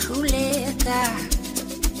 uhluleka.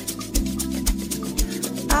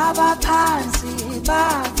 Abaphansi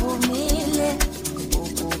bavumile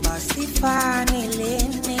ukuba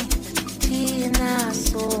sifanelene, thina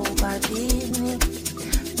sobabini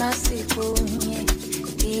masikunye.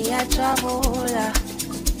 Ndiyajabula,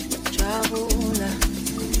 jabula.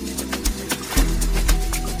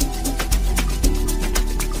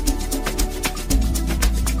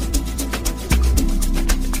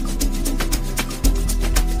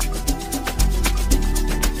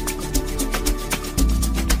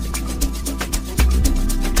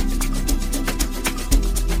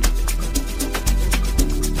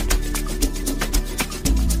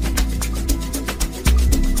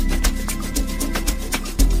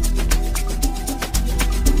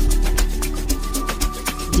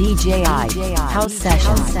 DJ Ike, House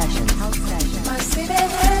Sessions.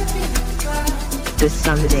 The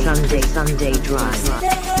Sunday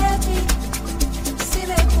Drive.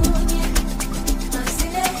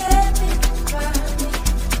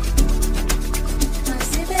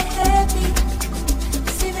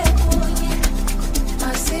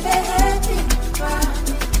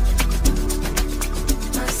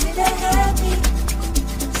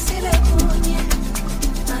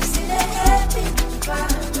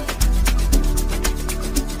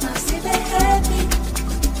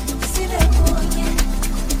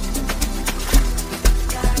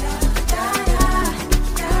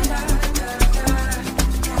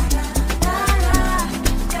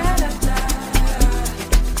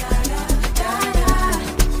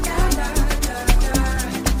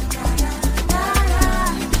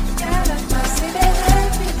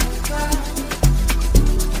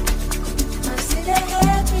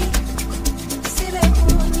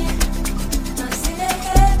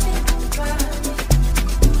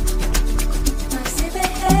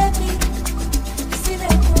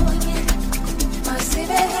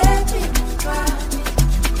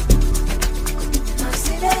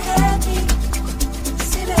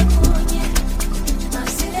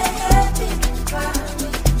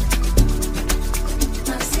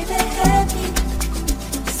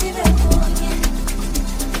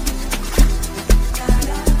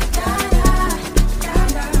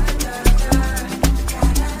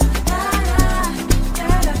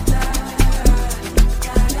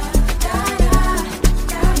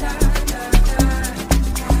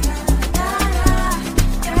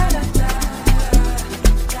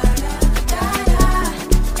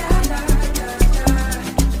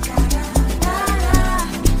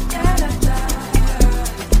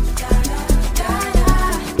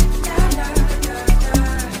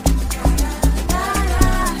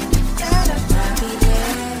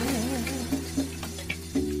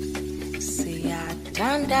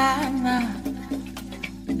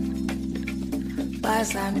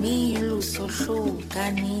 Bazamile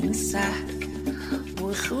usohlukanisa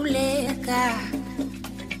uhluleka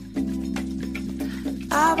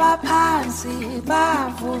abaphansi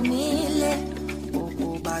bavumile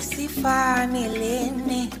ukuba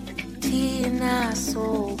sifanelene thina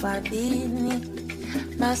sobabini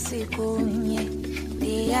masikunye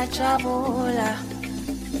ndiyajabula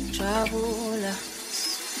jabula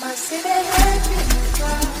masibe happy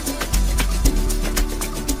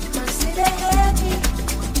masibe happy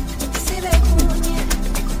sibe kunye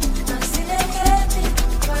masibe happy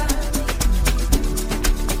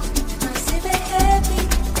masibe happy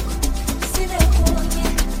sibe kunye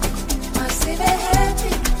masibe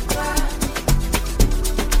happy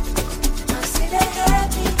masibe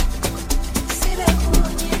happy sibe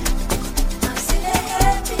kunye masibe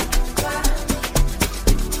happy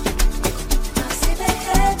masibe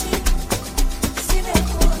happy sibe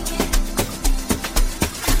kunye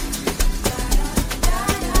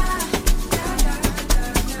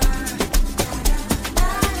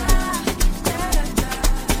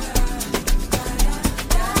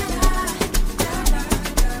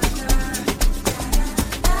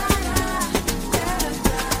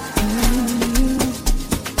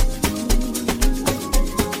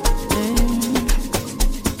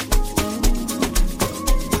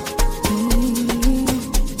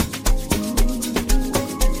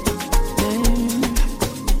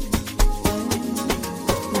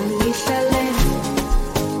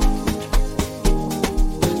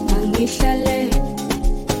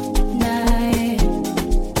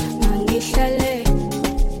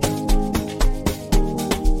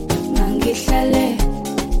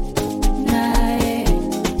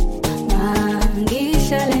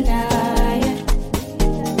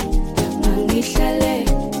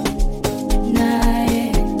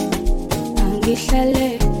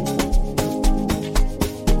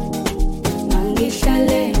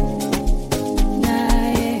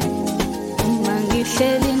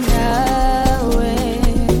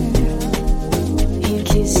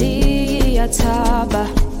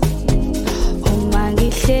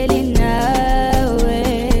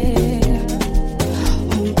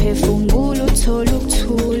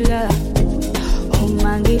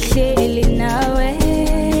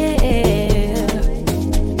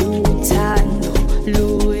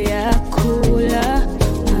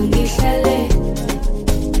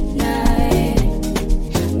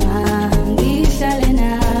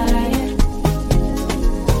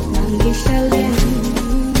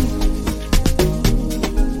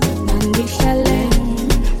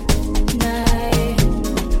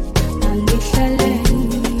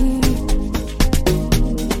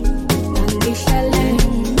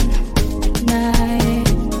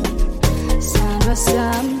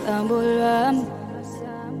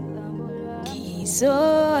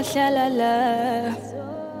sohlala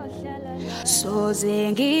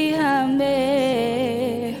soze ngihambe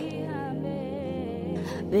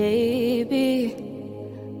baby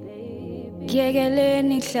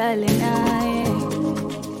Kyekeleni ngihlale naye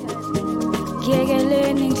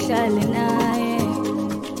Kyekeleni ngihlale naye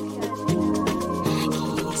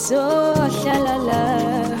Ngizohlala la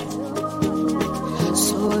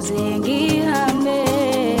soze ngihambe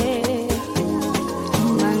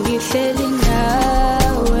Mangihleli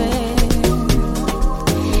nawe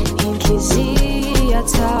Inhliziyo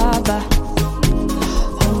yathaba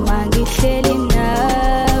Mangihleli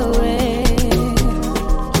nawe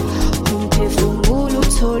Umphefumulo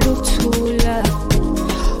uthola ukuthula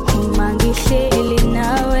Mangihleli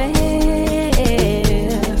nawe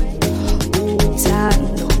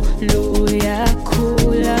Uthando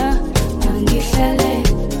luyakhula Mangihlale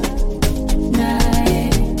naye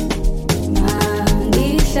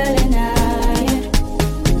Mangihlale naye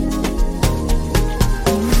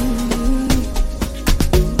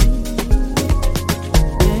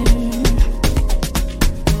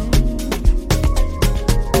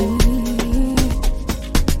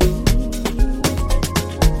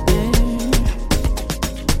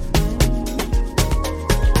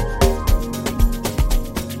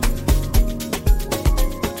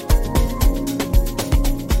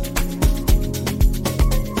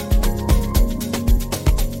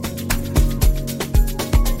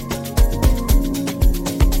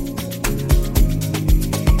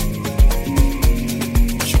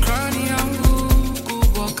Shukrani yangu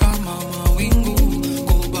kubwa kama mawingu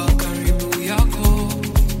kuba karibu yako.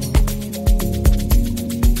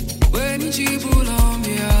 Wewe ni jibu la ombi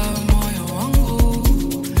ya moyo wangu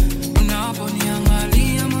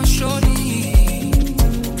unaponiangalia machoni.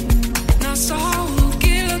 Nasahau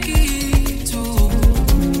kila kitu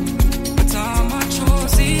hata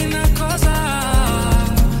machozi nakosa.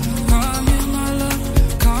 Come here my love,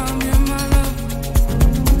 come here my love.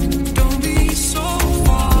 Don't be so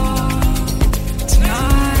far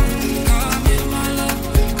tonight. Come here my love,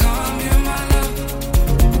 come here my love.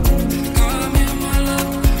 Come here my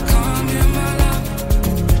love, come here my love.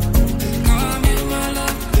 Come here my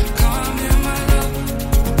love, come here my love.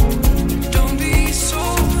 Don't be so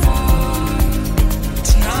far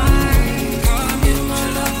tonight. Come here my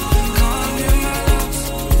love, come here my love.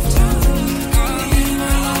 Come here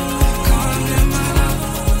my love, come here my love.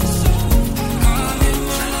 Come here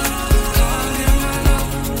my love, come here my love.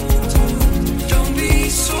 Don't be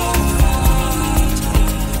so far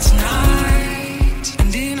tonight.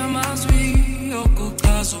 Ndina mazwi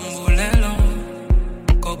okuxazululelo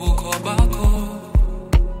kobukho bakho.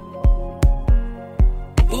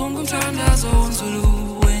 Ungumthandazo onzulu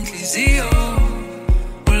wenhliziyo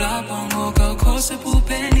ulapha ngokakho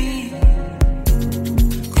sephupheni.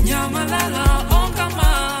 Kunyamalala onke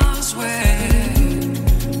amazwe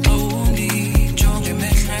awundijonge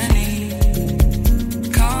emehlweni.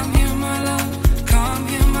 Come here my love, come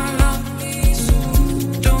here my love.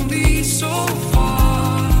 Don't be so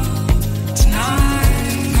far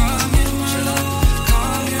tonight. Come here my love,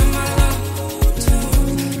 come here my love.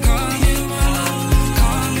 Come here my love,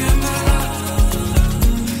 come here my love.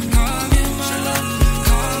 Come here my love,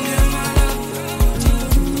 come here my love.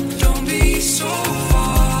 Don't be so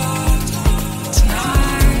far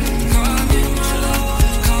tonight. Come here my love,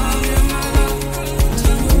 come here my love.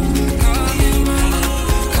 Come here my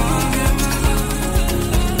love, come here my love.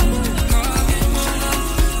 Come here my love,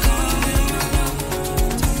 come here my love.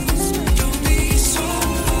 Don't be so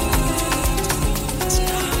far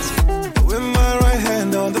tonight. With my right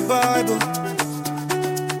hand on the Bible,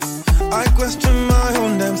 I question my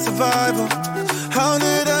own damn survival. How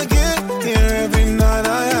did I get here? Every night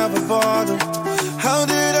I have a bottle. How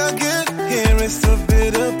did I get here? It's a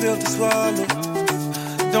bitter pill to swallow.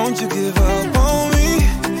 Don't you give up on me,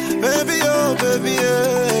 baby, oh baby,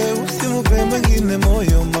 yeah. Usimupema ngine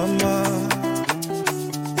moyo mama.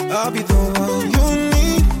 I'll be the one you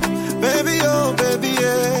need, baby, oh baby,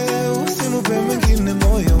 yeah. Usimupema ngine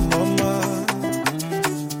moyo mama.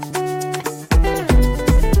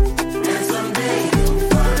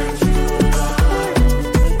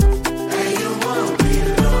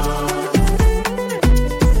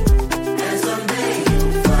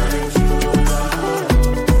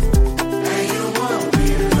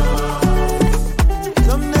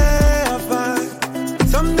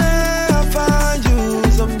 Someday I'll find you.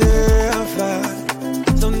 Someday I'll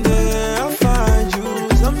find you.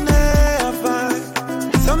 Someday I'll find.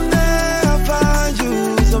 Someday I'll find you.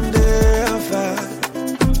 Someday I'll find.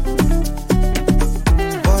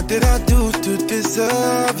 What did I do to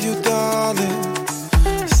deserve you, darling?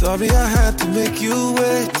 Sorry I had to make you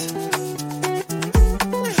wait.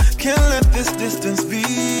 Can't let this distance be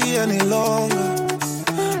any longer.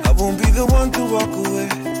 I won't be the one to walk away.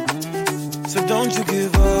 So don't you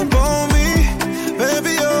give up on me,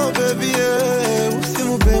 baby, oh baby, yeah.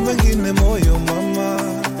 Usimu be mengine moyo mama.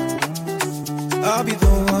 I'll be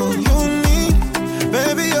the one you need,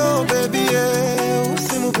 baby, oh baby, yeah.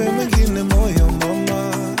 Usimu be mengine moyo mama.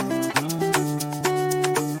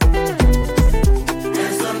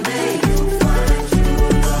 And someday you'll find true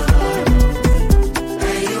love,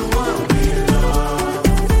 and you won't be lost.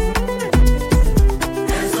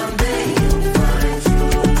 And someday you'll find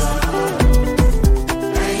true love,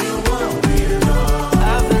 and you won't be lost.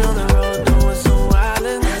 I've been on the road doing some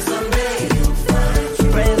wildin', and someday you'll find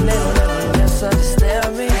true praying they don't ever misunderstand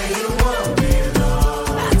me. and you won't be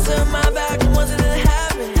lost. I turned my back once it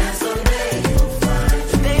happened, And someday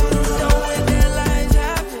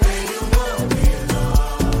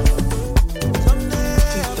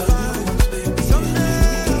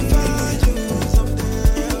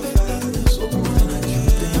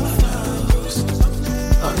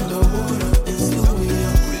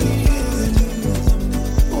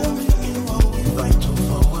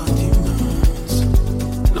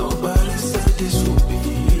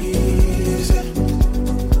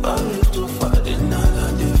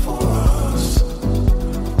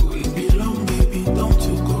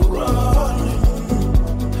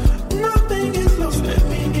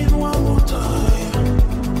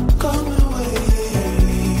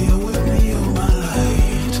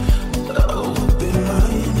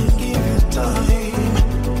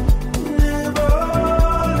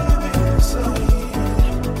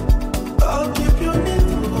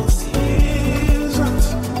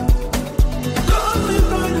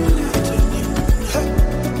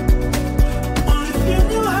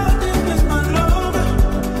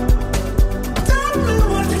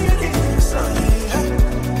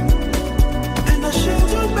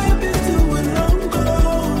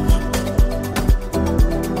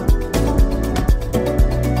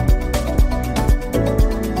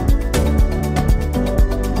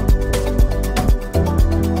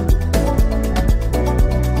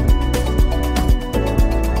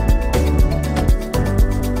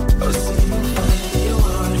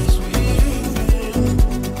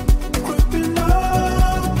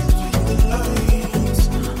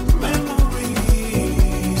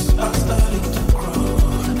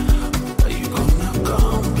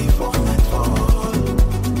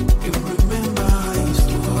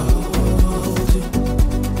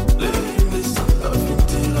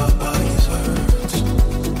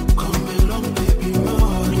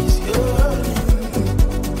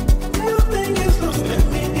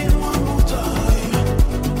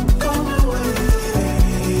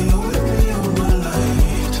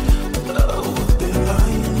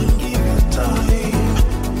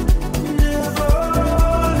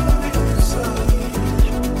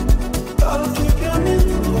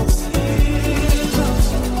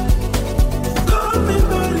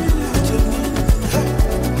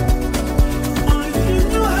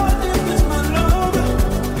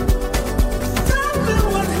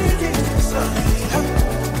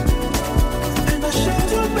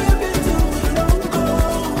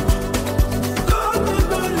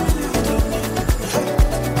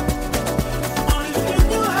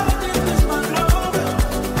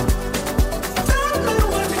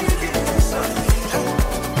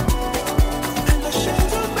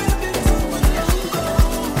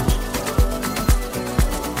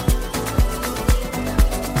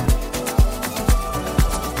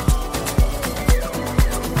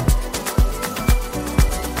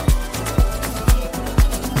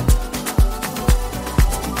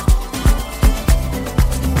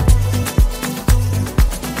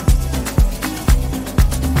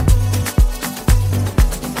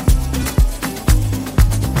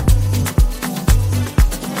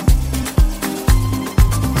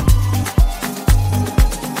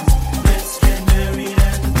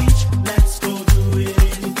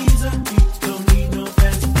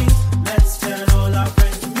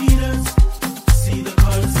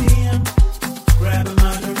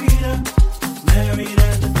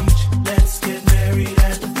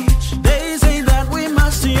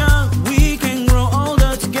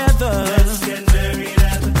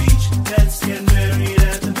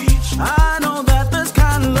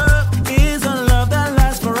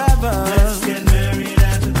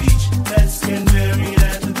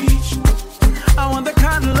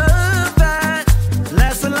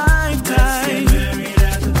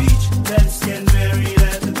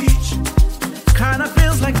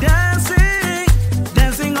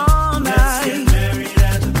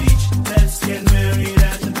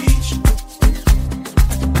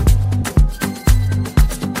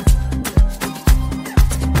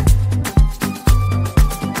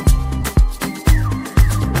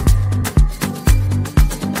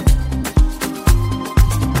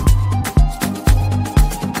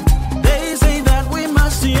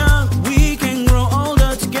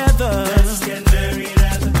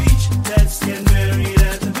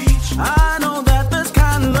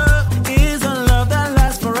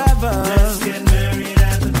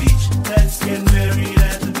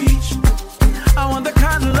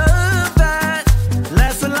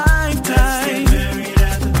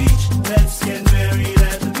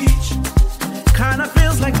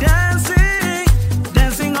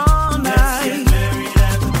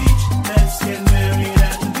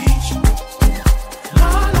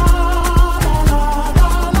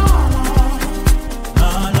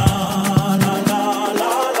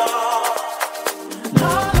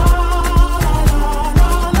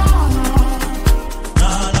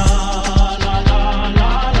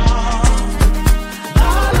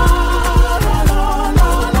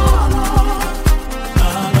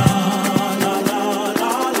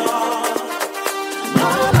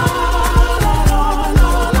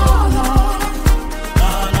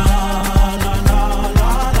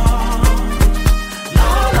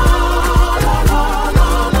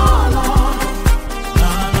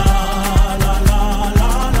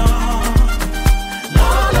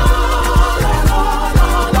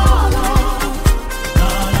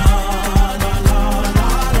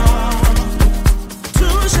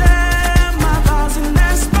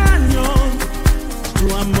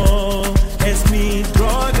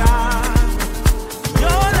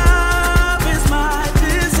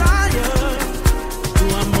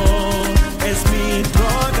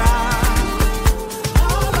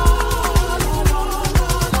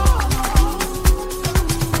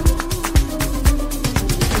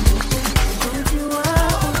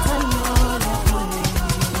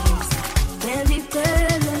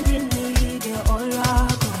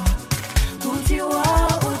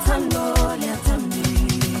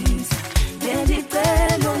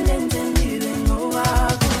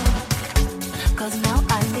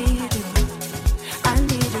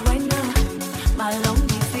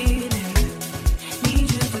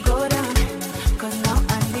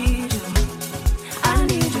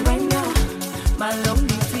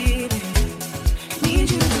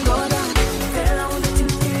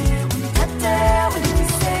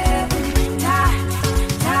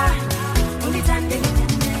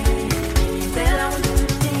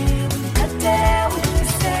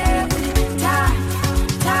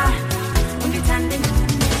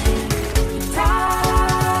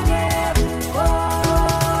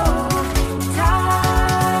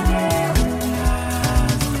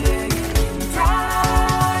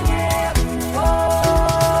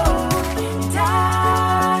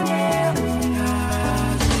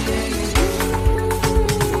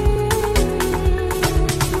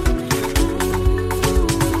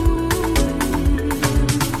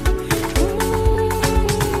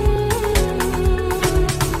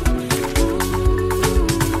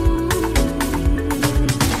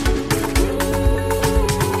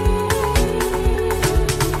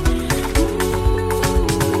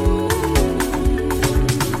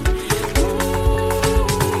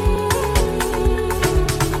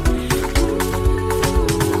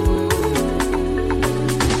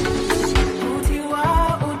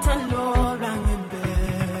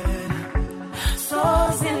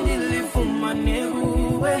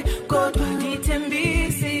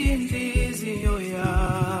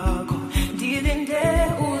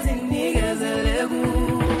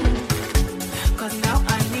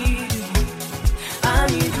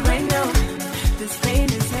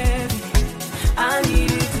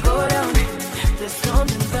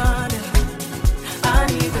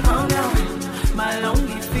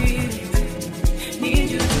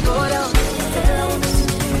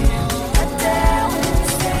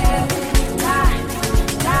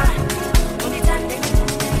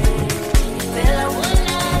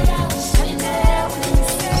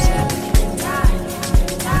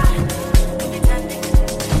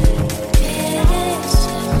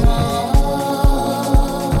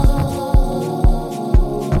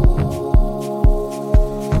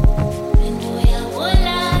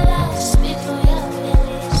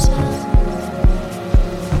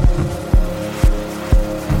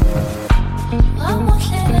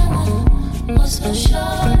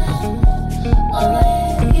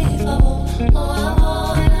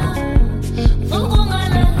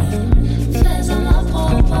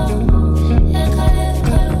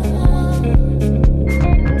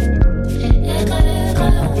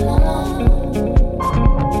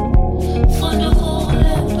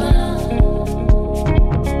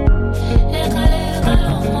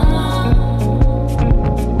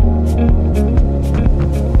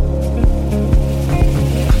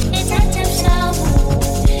It's a tip show.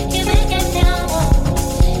 You make it down.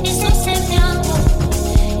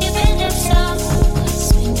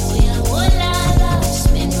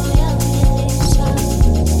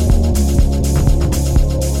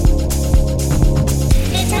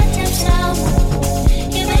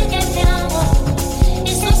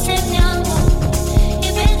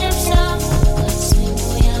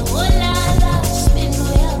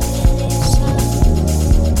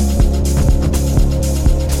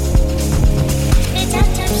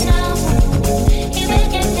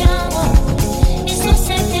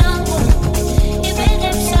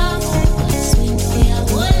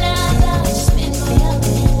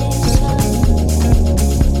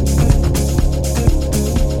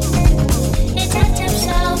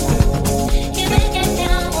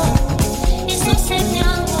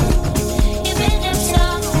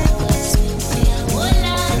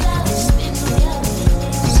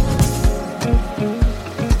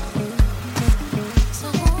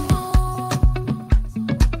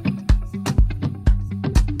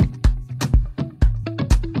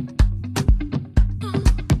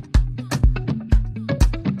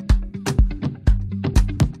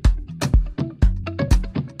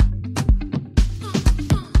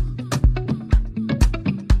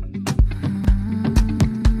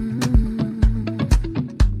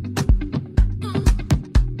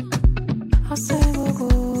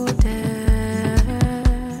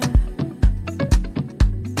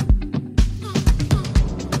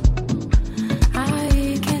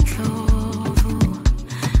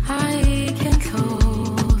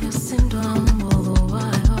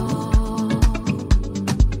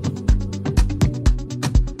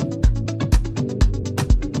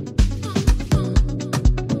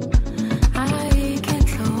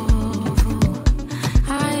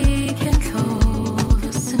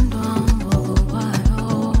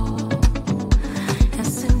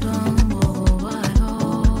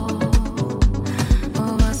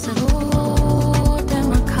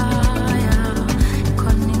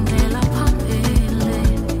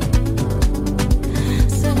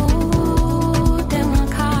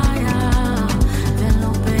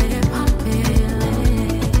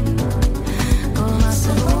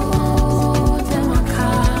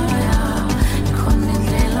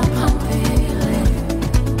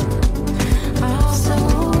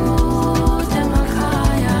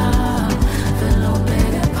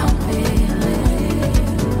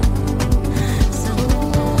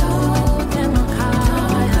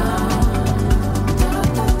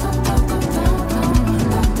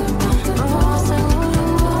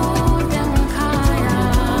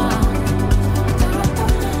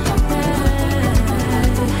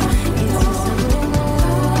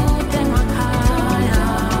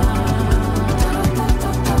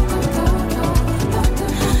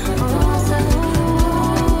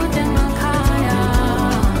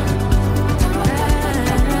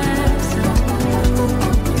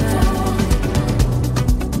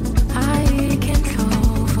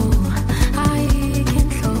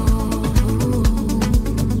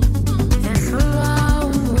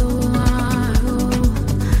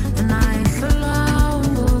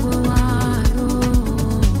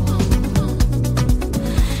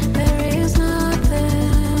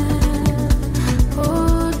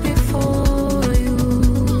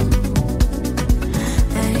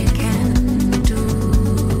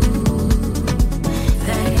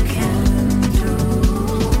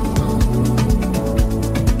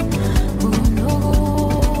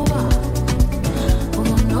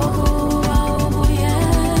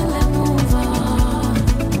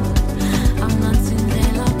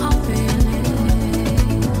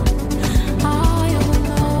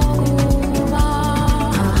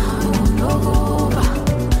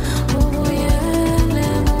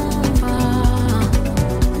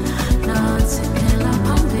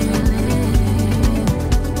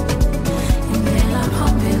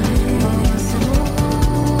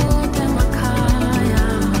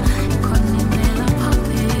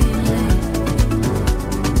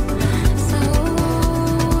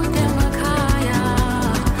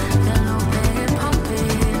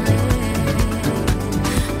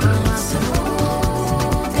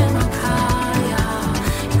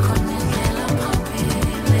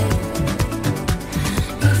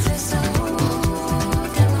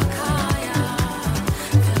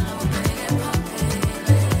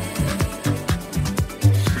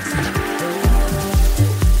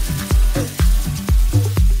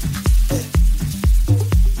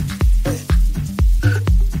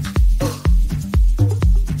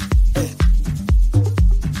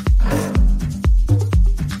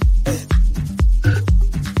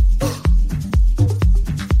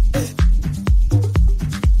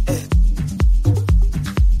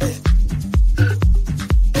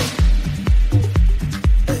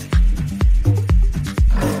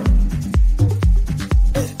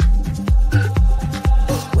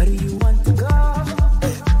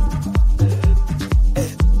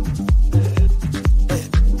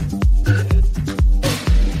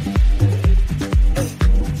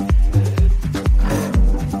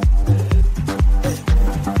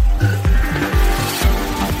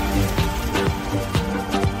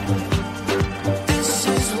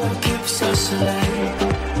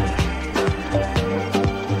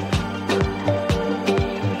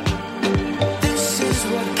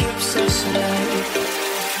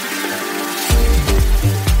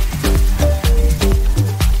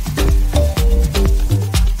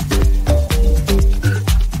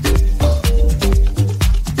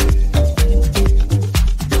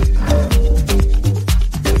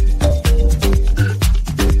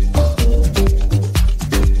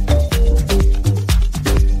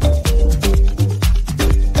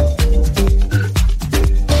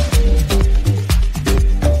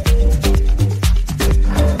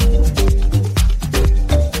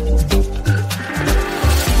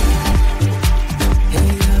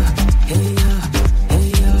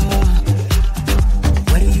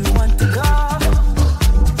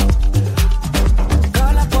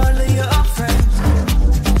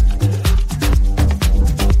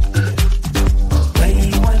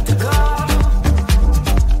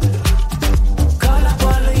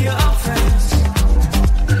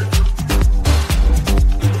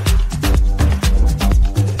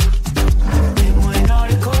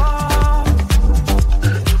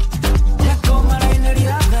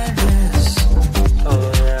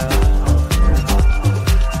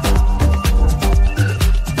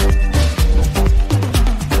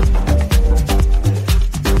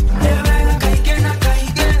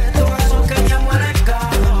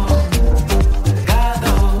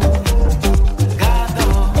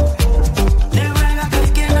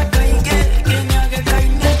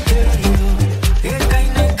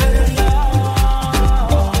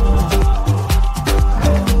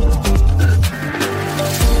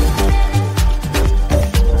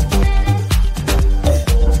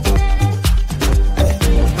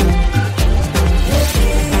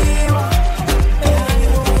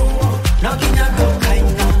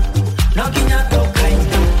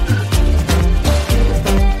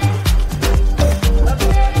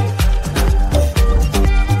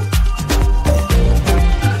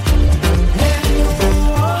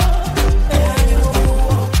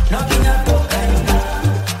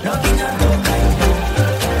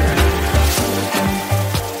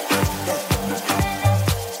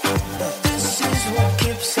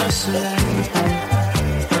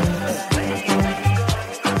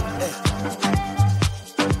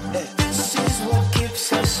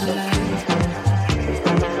 alive.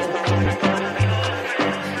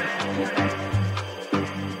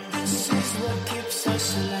 This is what keeps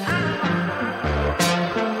us alive.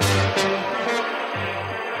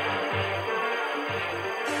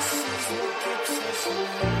 This is what keeps us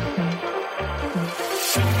alive.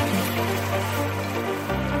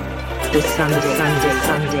 The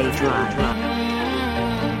Sunday Drive.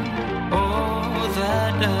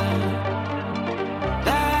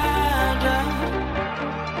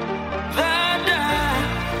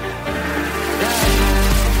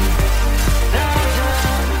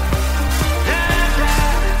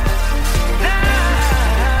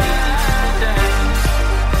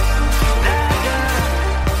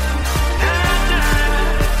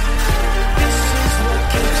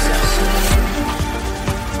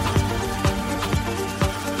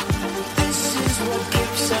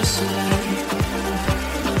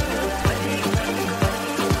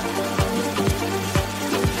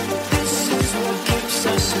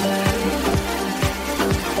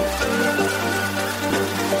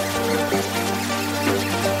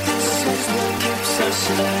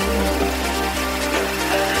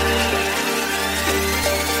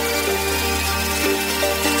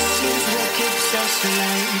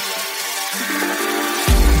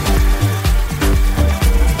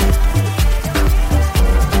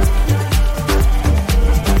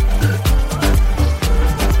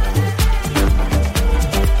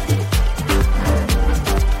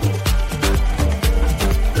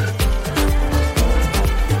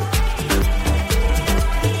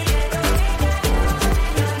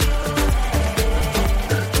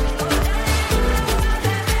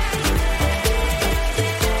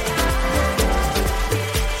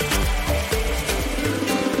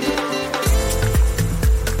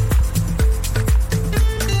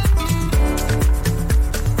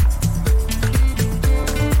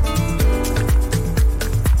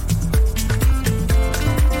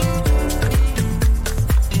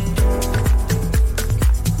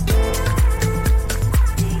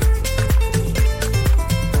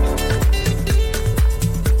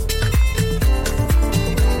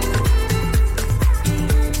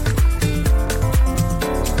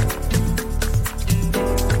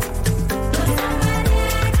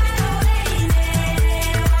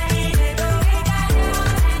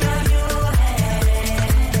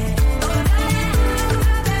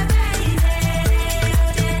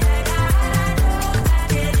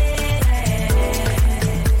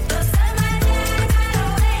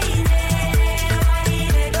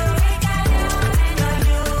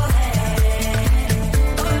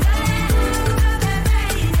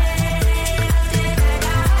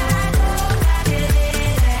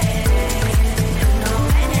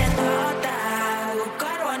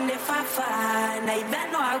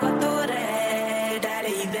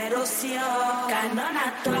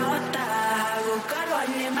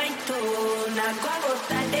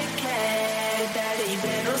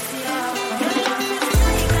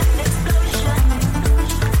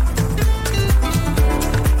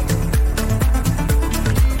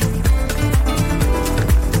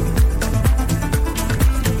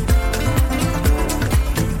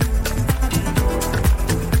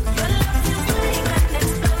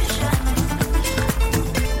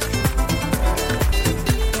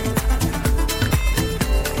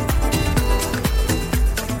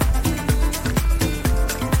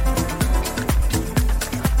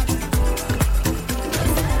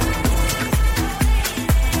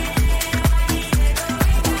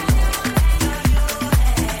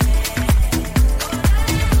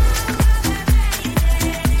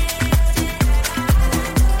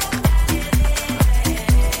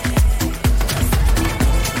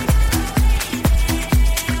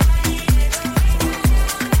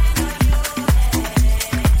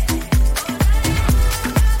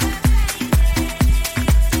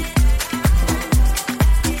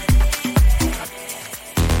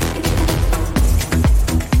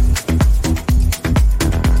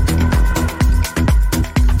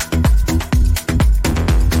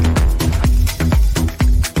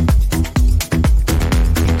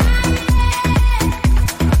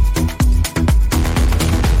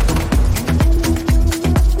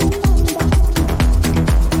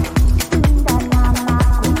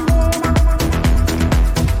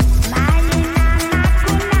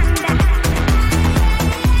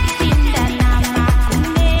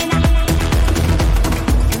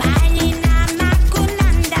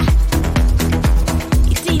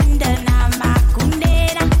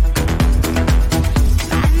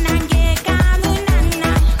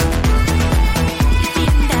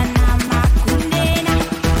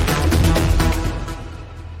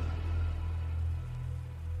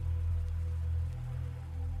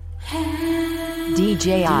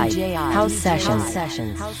 DJ I House Sessions.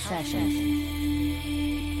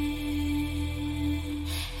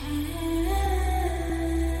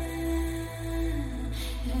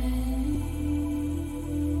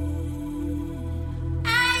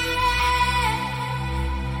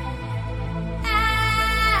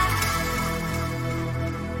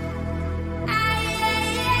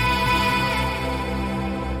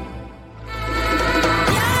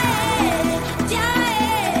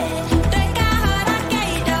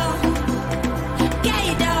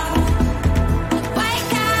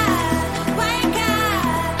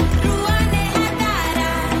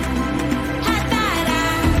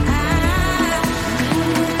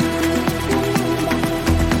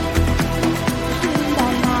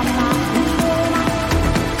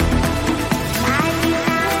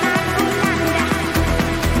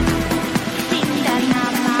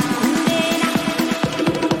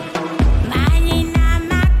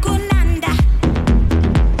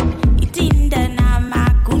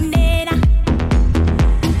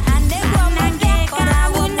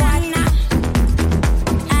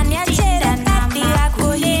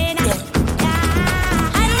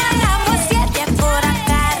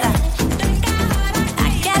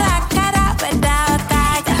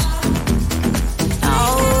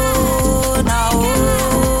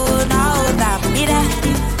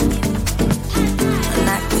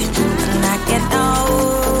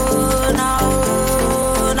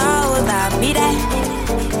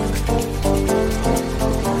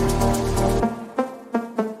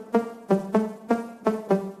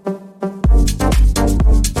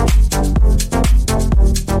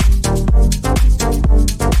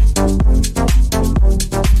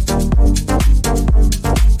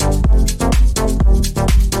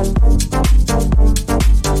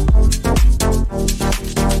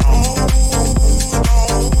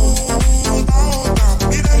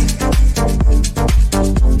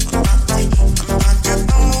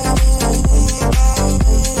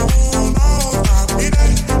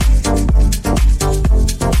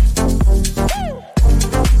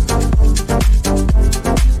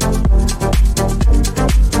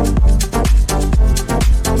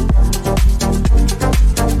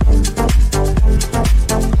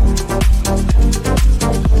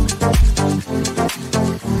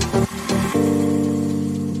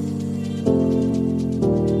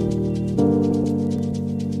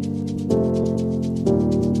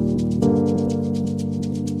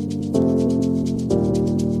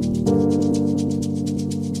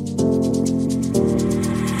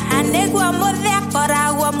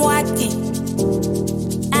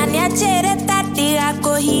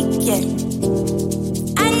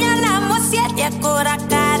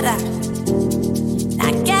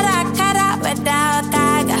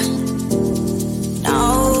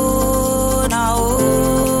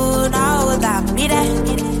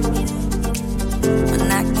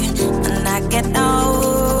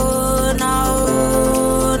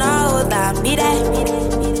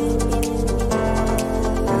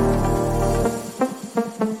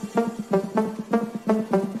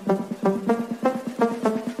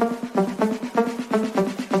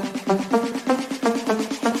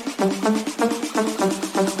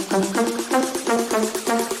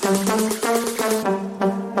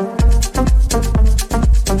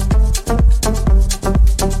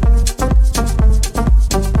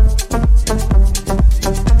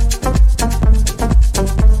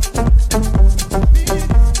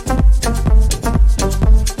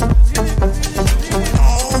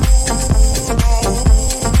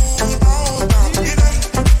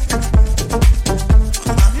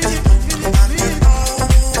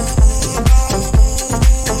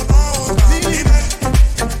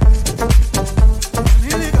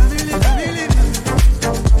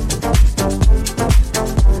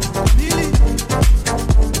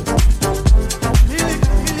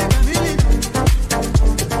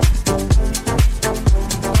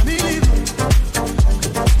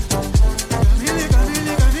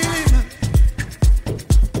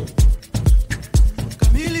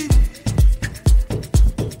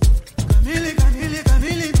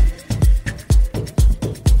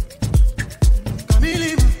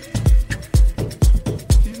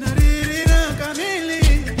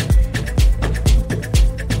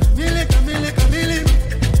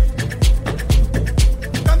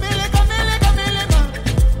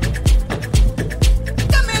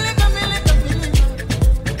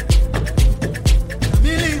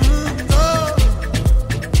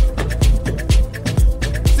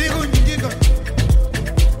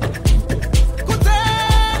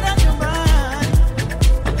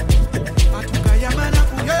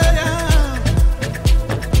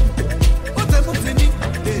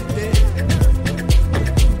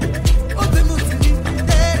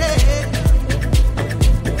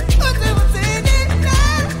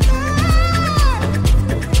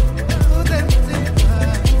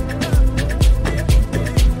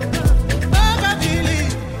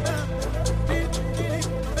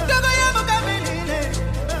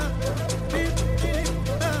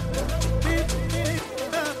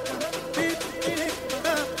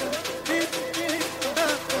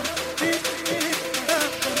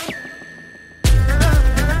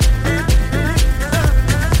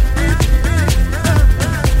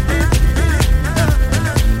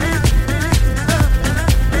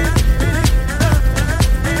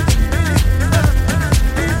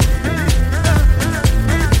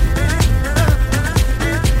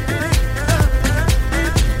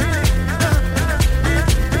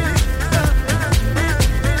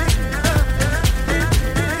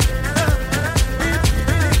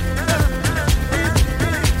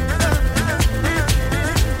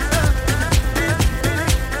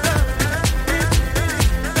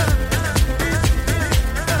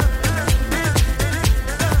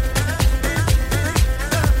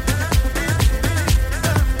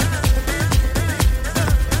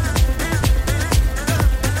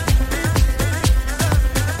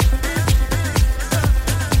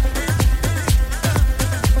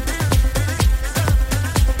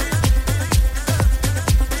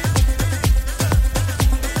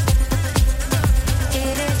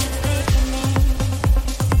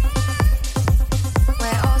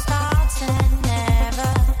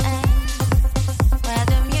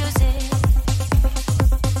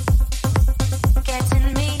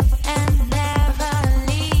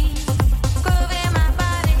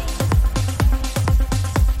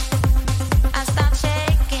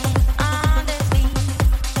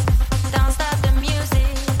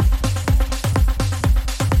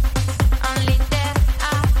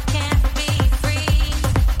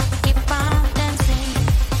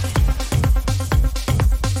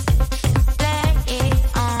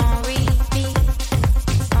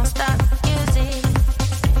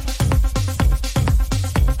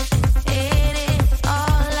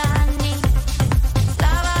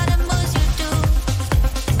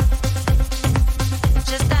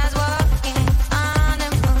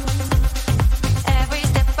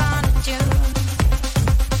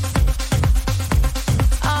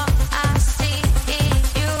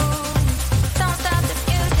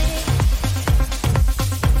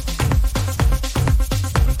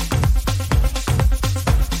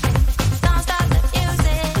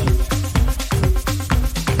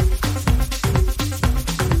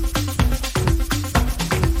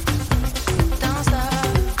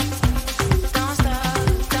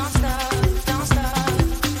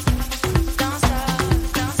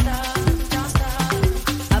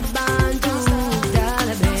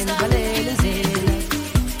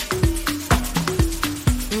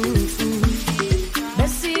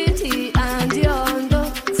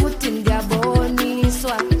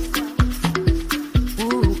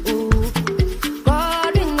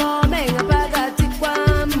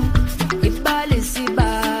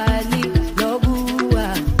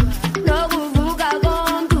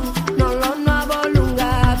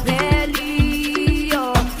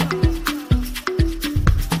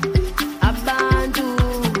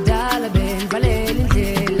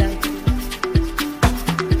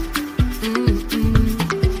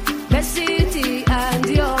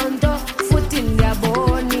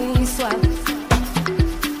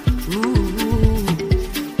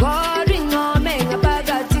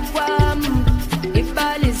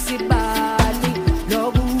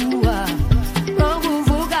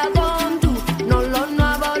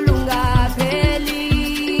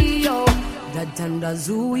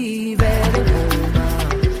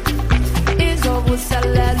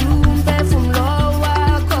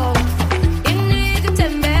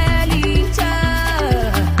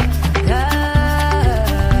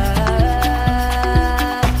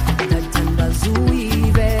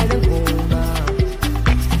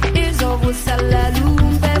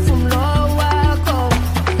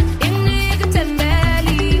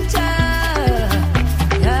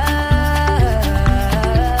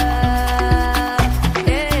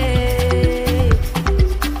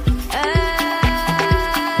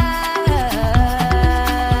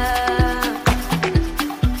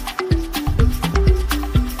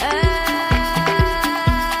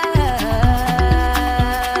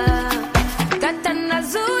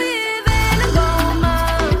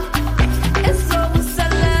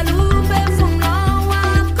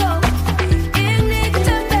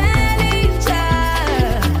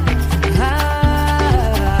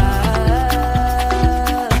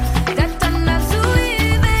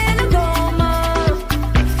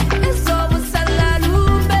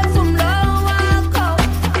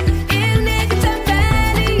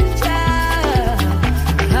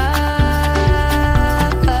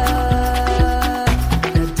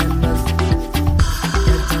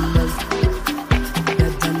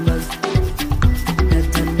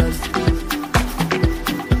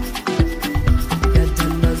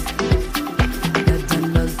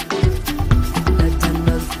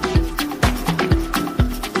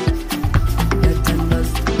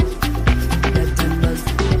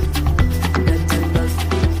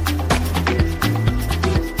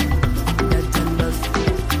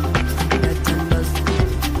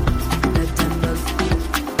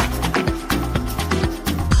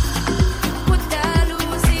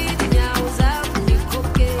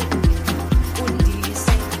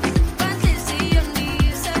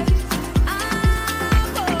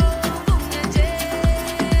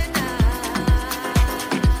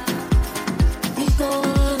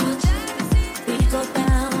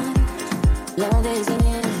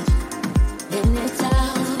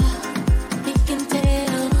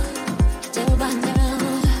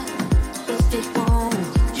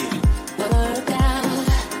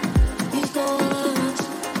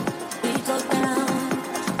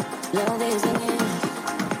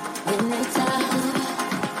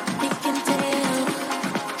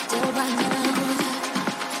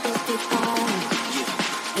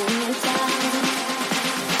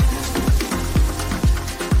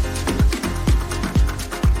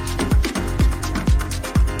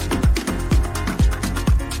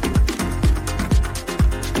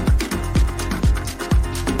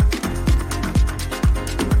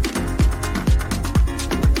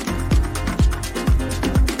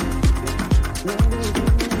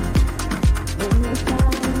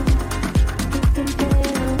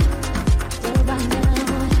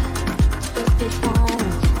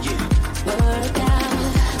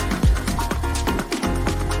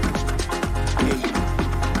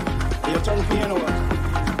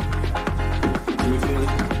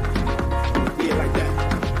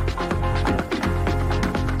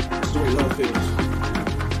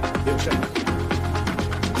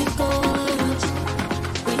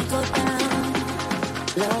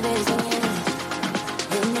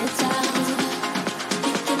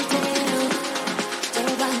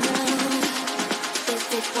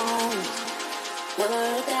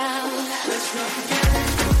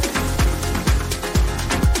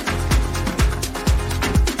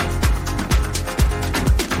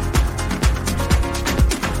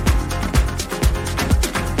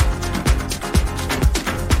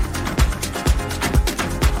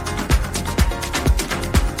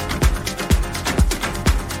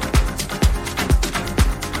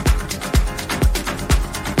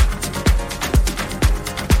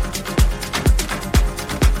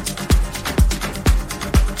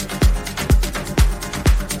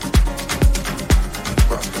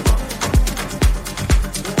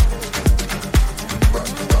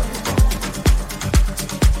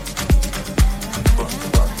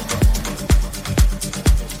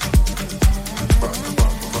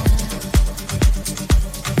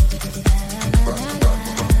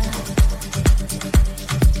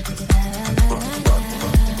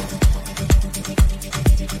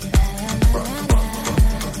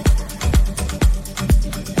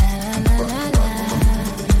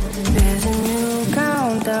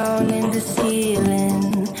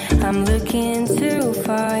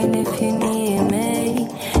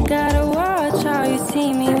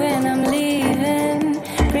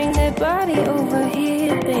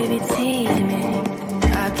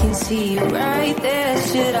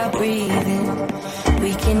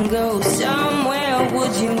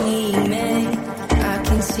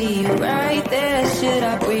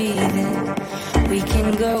 We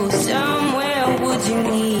can go somewhere, would you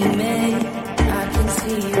need me? I can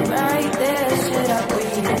see you right there, should I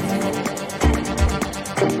breathe?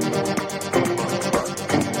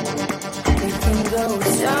 We can go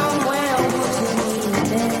somewhere, would you need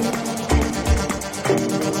me?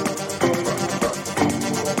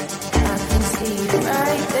 I can see you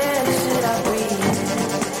right there, should I breathe?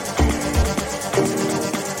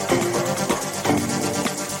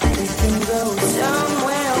 We can go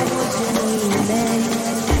somewhere, would you need me?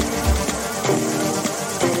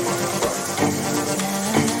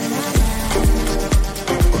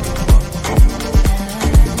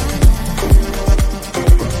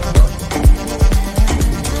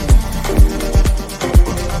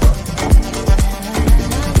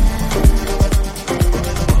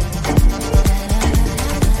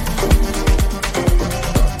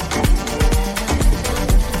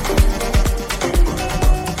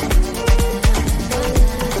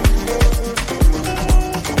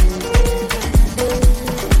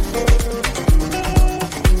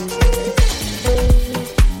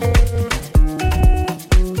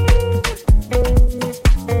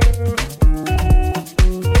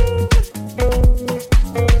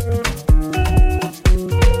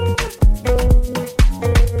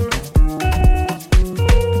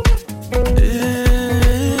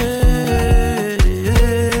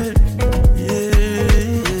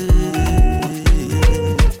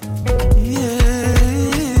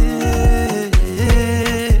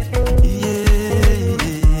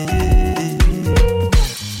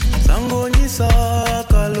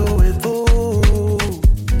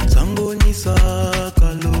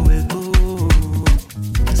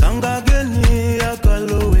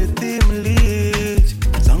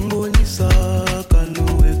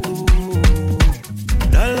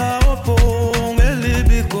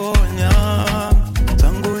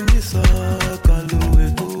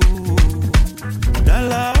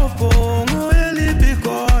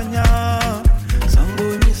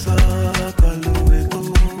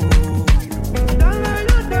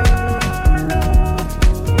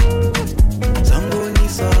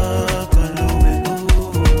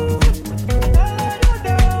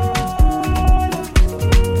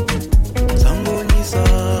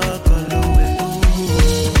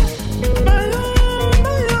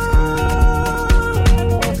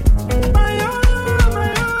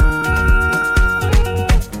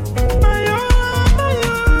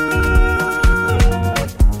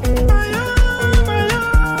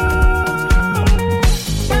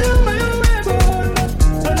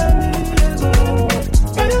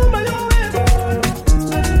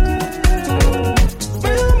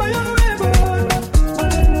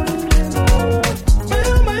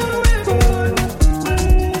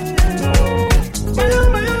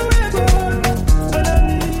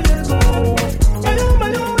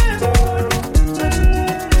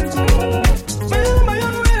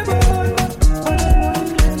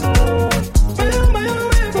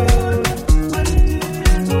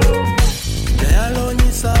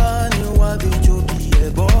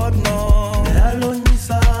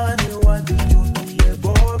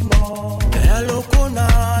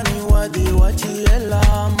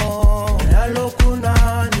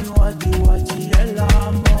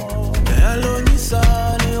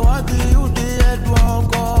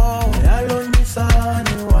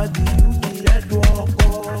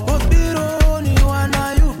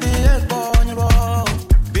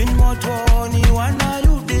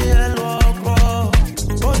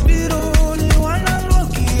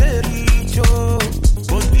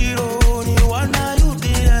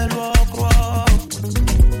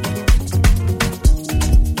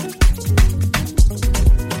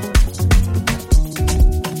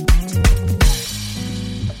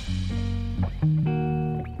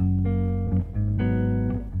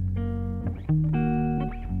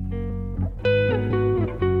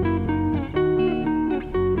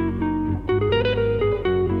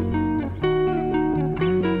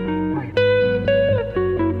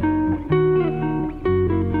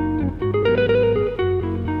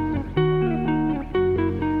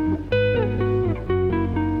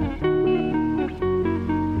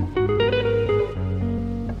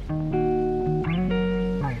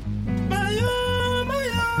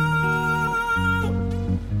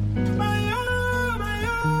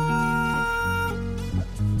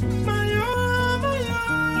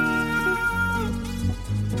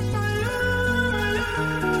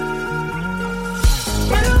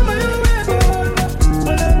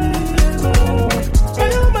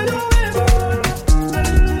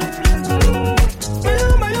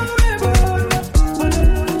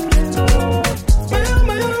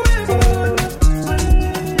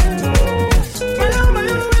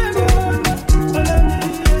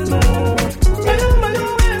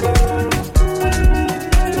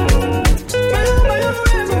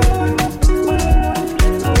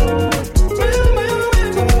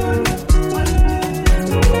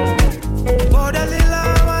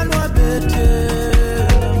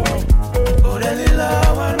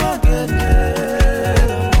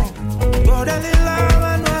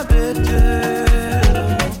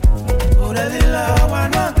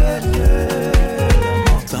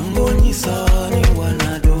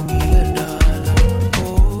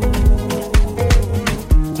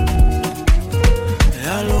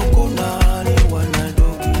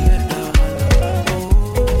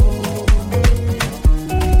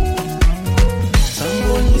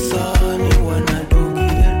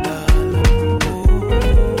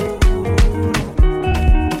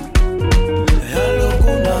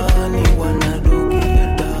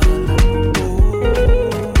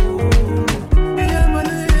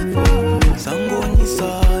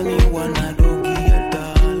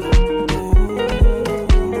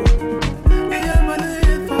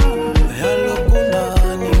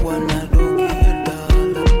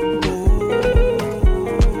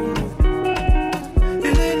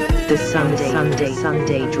 The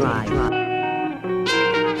Sunday Drive.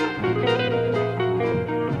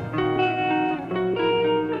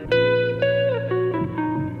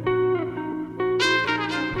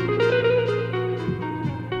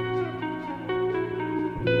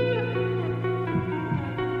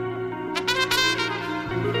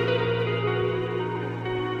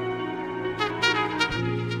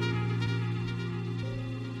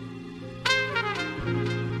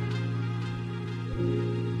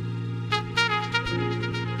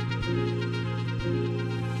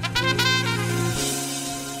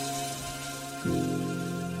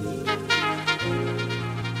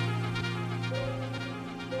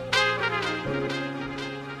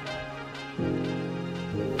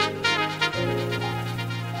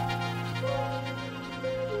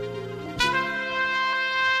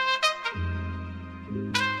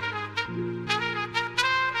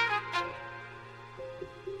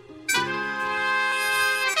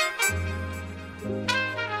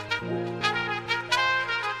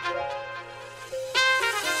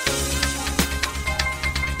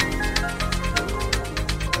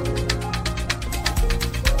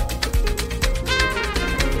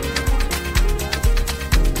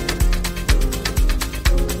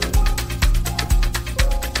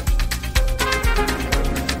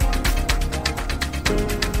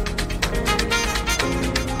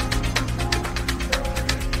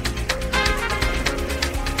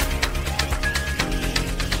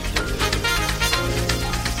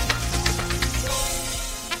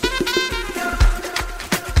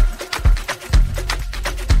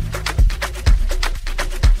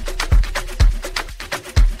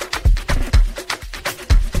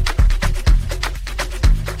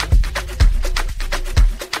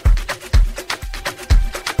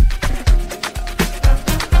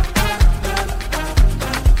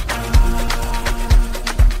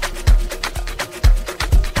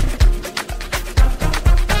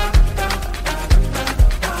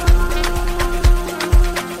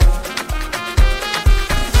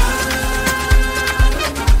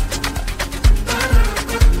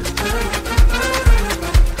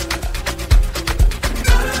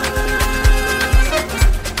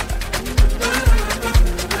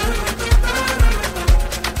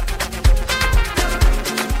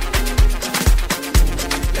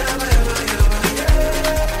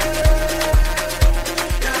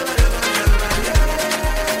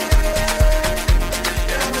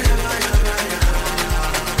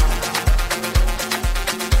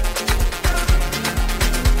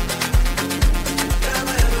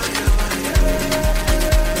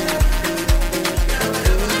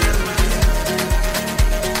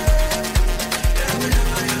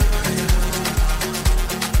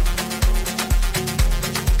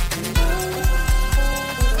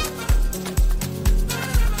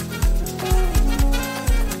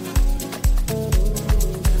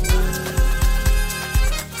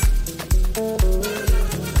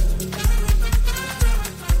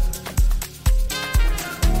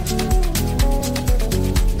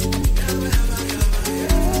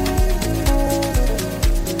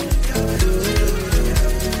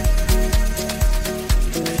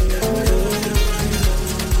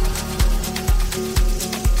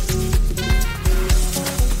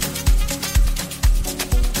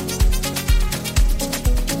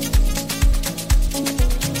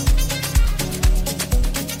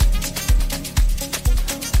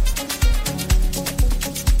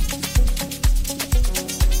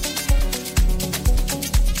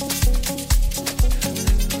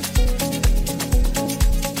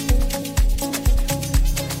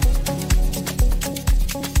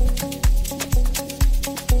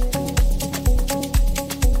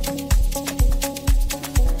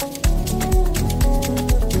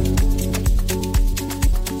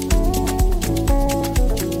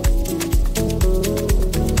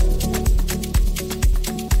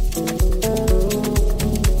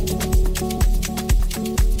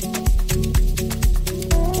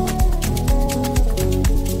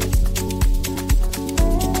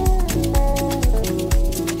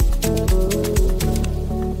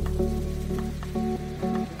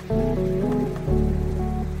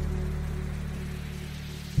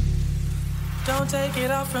 take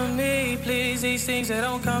it off from me, please. These things, they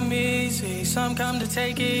don't come easy. Some come to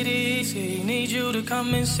take it easy. Need you to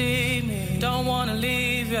come and see me. Don't wanna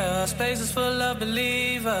leave ya. Space is full of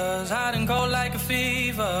believers. Hide and go like a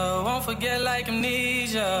fever. Won't forget like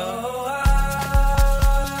amnesia. Oh, I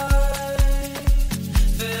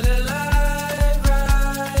feel alive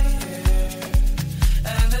right here.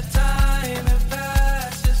 And the time it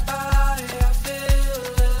passes by. I feel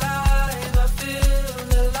alive, I feel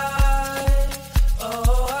alive.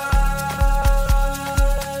 Oh, I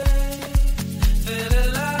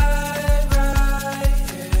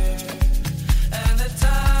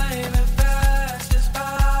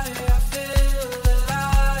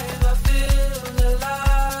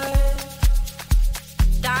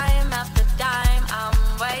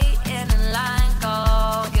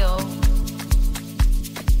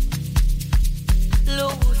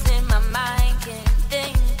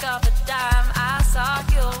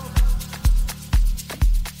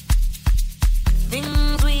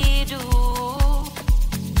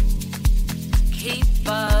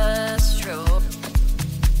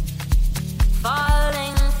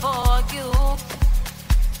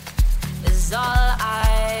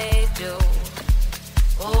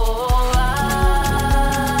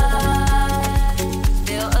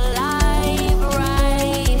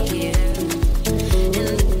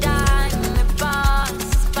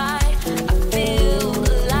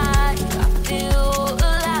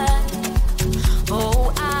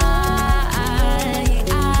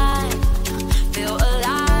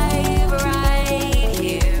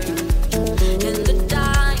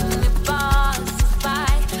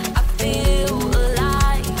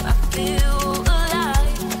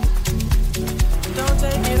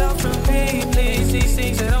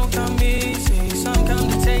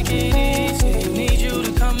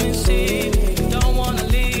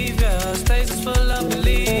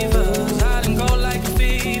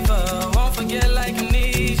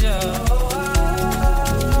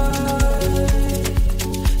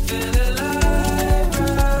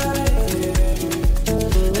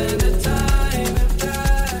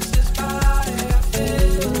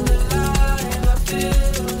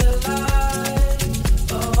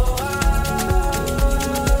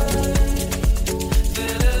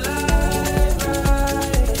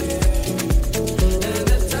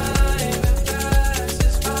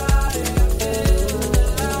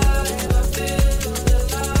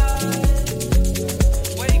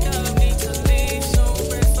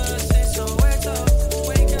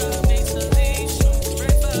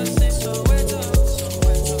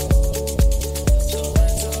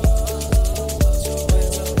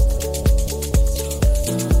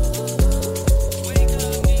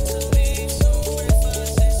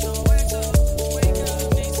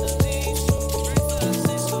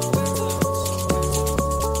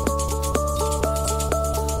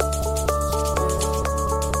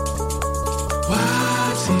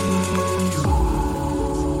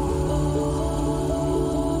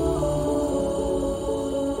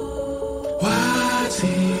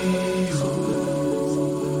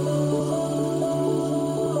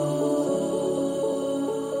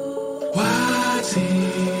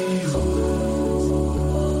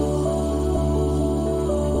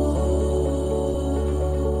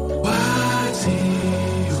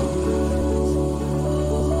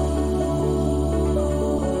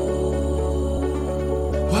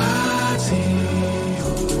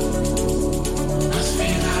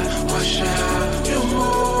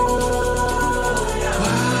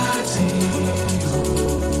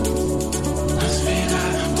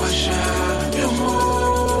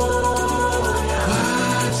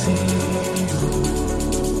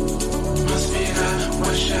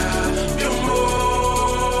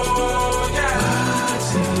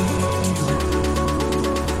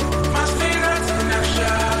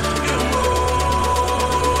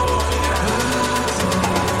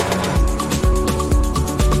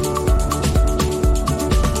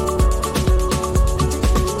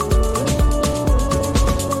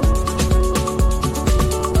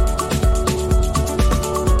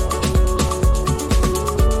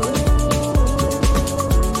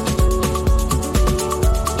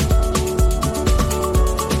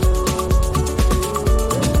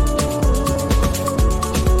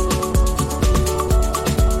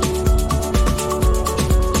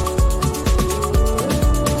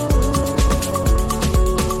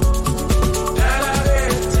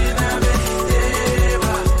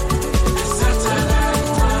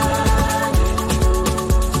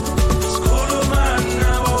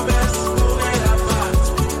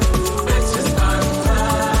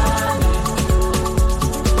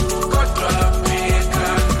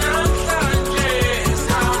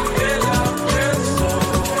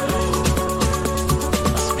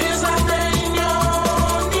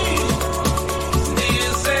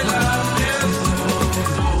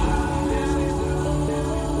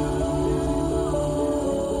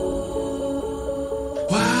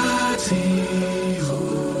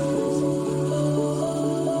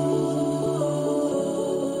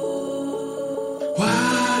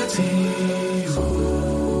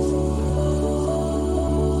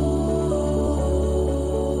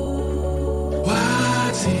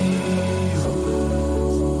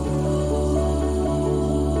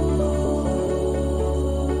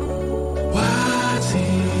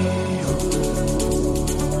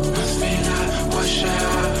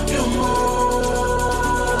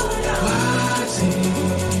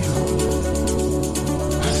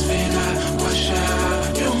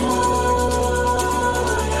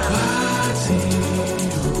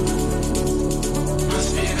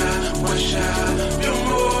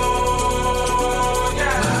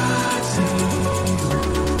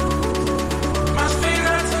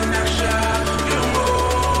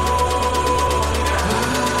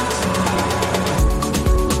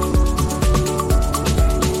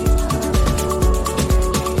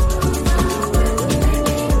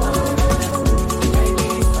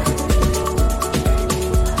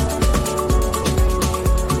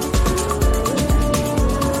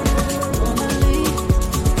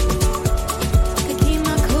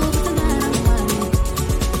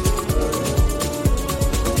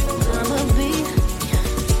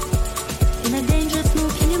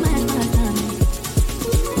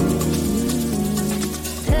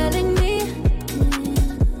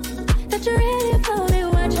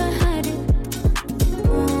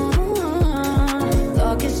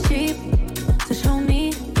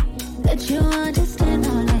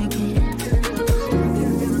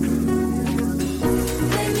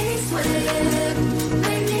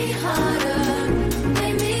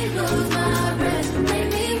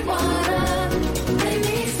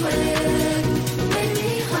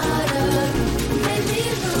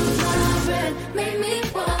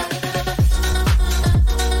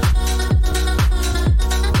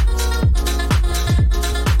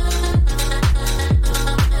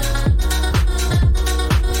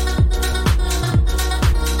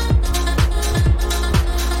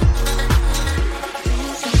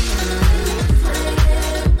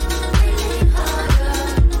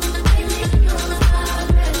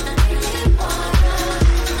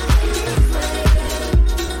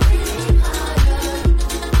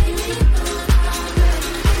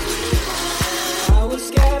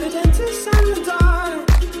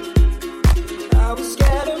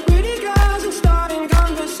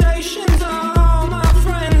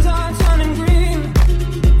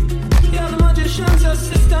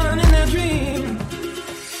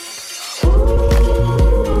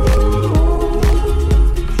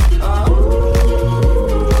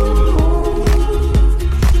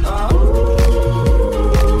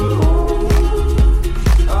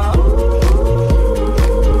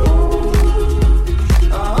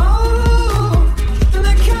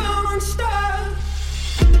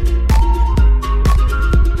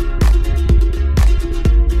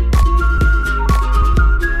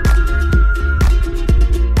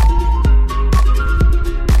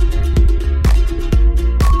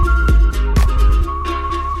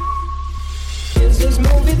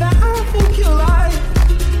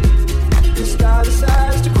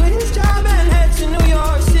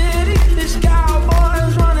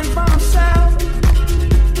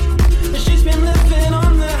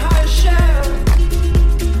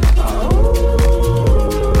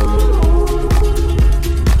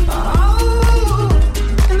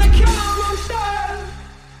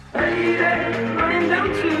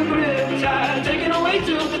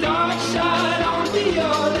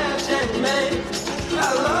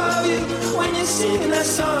singing that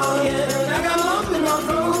song, yeah. And I got lump in my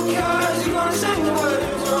throat, cause you gonna sing the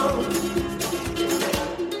words wrong.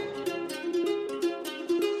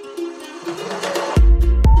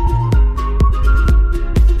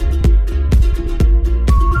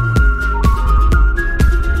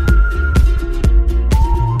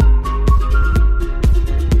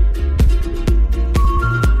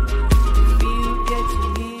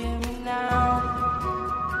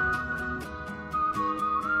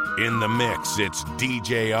 In the mix, it's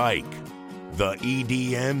DJ Ike, the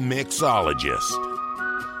EDM mixologist.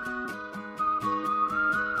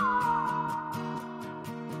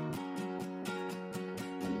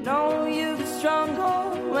 Know you get stronger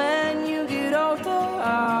when you get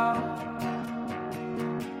older.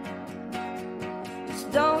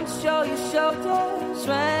 Just don't show your shoulders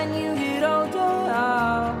when you get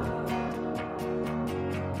older.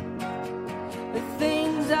 But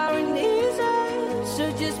things aren't easy,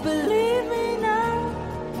 so just believe me now.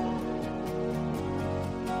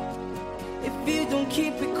 If you don't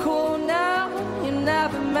keep it cool now, you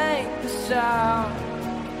never make the sound.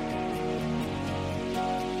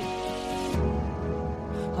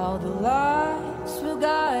 All the lights will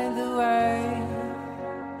guide the way.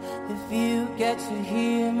 If you get to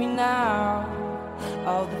hear me now,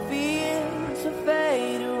 all the fears will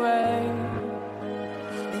fade away.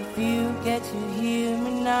 If you get to hear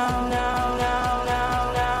me now, now, now,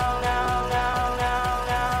 now, now, now, now, now, now,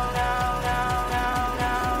 now, now, now, now, now,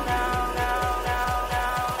 now, now,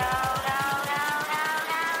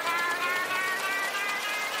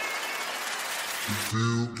 If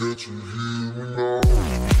you get to hear me now.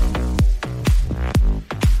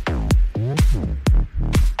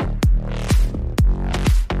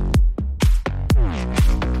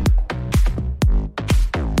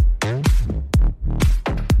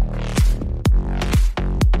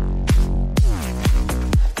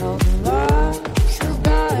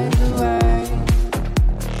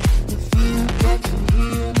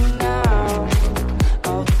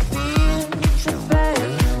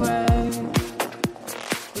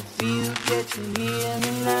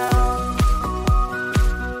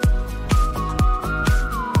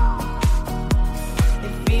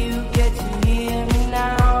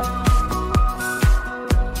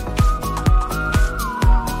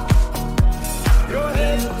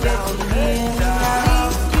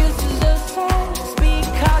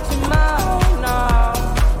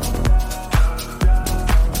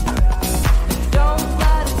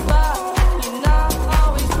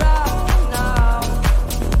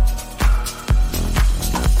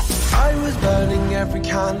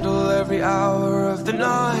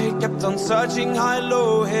 Searching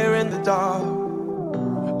high-low here in the dark.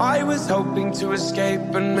 I was hoping to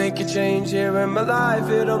escape and make a change here in my life.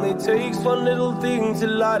 It only takes one little thing to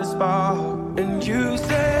light a spark. And you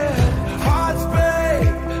said, hearts break,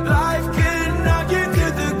 life can knock you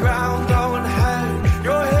to the ground. Don't hang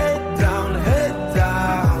your head down, head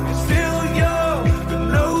down. You're still young, but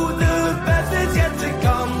know the best is yet to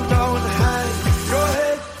come. Don't hang your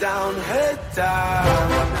head down, head down.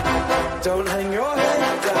 Don't hang your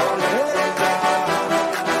head down, head down.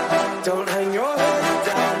 Don't hang your head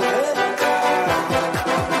down, head down.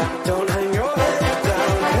 Don't hang your head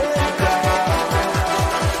down, head down.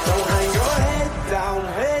 Don't hang your head down,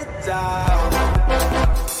 head down.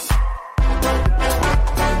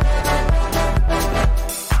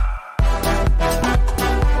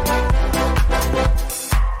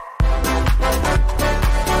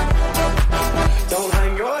 Don't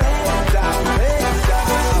hang your head down, head down.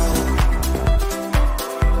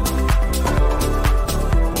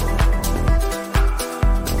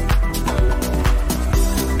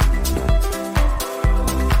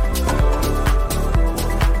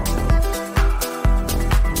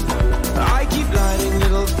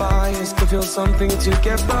 To feel something to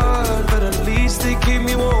get burned, but at least they keep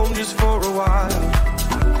me warm just for a while.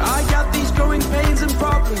 I got these growing pains and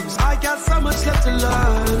problems, I got so much left to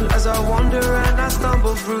learn as I wander and I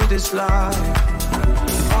stumble through this life.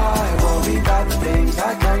 I worry about the things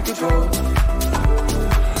I can't control.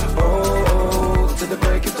 Oh, to the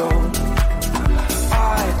break of dawn.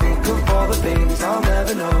 I think of all the things I'll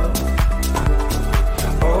never know.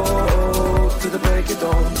 Oh, to the break of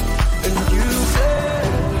dawn. And you said,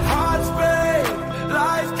 hearts break,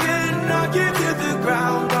 life can knock you to the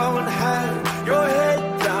ground. Don't hang your head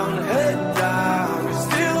down, head down. You're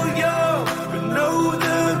still young, but know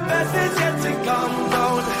the best is yet to come.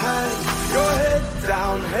 Don't hang your head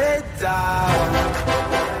down, head down.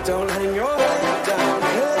 Don't hang your head down,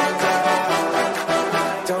 head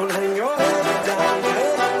down. Don't hang your head down,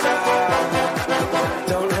 head down.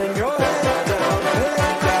 Don't hang your head down,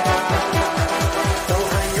 head down. Don't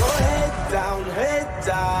hang your head down, head down.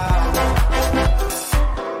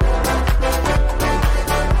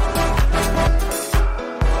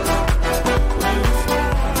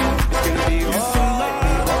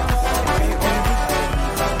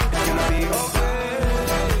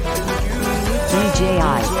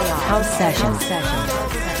 DJI House Sessions.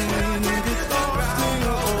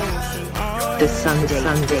 The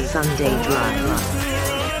Sunday Drive.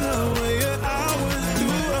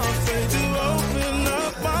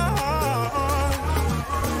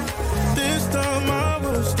 This time I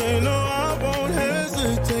will stay, no, I won't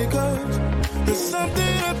hesitate, 'cause there's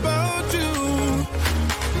something about you.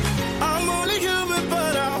 I'm only human,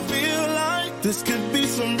 but I feel like this could be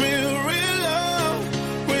some real love,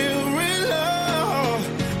 real love.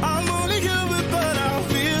 I'm only human, but I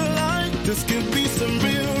feel like this could be some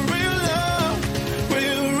real love,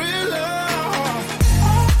 real love.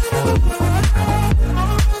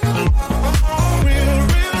 Real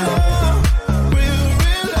love.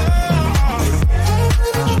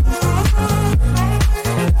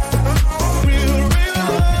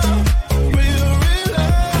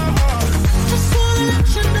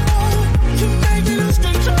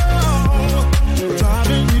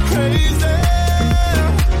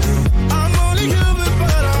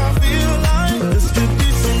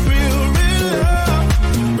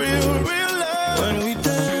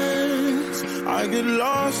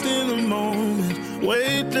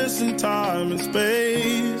 In time and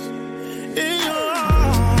space, in your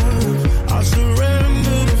arms, I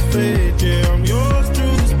surrender to fate. Yeah, I'm yours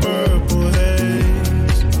through this purple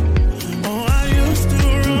haze. Oh, I used to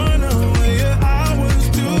run away, yeah, I was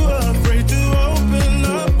too afraid to open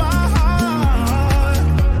up my heart.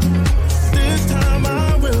 This time I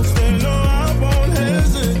will stay, no, I won't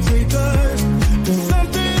hesitate, 'cause there's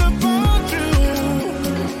something about you.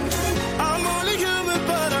 I'm only human,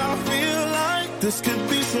 but I feel like this could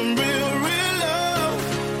be some real love,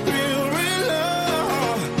 real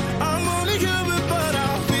love. I'm only human, but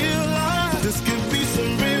I feel like this could be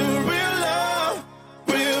some real love,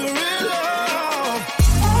 real love.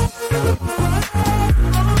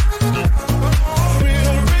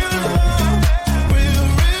 Real love, real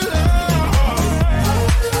love.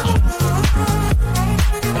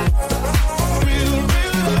 Real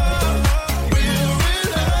love, real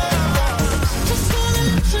love. Just wanna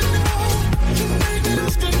let you know, you make me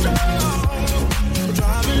lose control,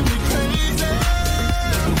 driving me crazy.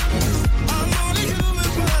 I'm only human,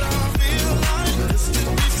 but I feel like this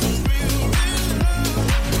could be some real love.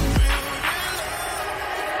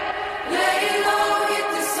 Lay low, hit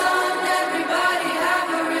the sun, everybody have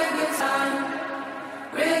a real good time,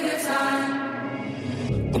 real good time.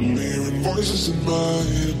 I'm hearing voices in my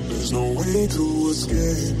head, there's no way to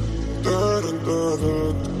escape. Da-da-da-da,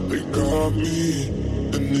 they got me.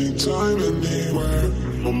 Anytime, anywhere,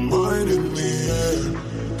 my mind in the air.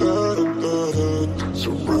 Da-da-da-da,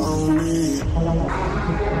 surround me.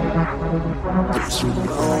 They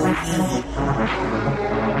surround me.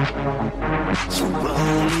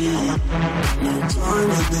 Surround me.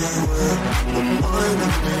 Anytime, anywhere, my mind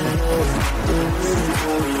in the air. They're waiting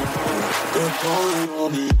for me, they're calling on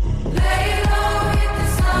me. Lay low, hit the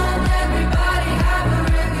sun, everybody have a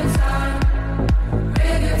real good time,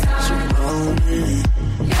 real good time. Surround me.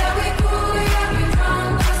 Yeah, we cool, yeah, we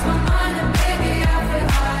drunk, lost my mind, and baby, I feel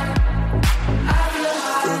high, I feel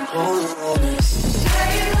high. They're calling on me.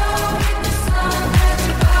 Lay low, hit the sun,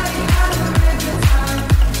 everybody have a real good time,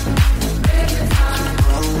 real good time.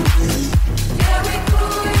 Surround me. Yeah, we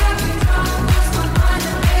cool, yeah, we drunk, lost my mind,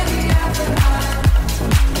 and baby, I feel high,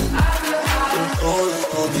 I feel high. They're calling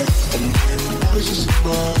on me. I'm hearing voices in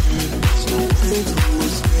my head, there's no way to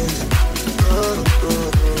escape.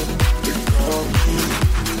 Da-da-da-da, they got me.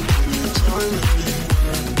 Anytime,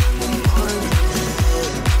 anywhere, my mind in the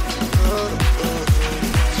air. Da-da-da-da,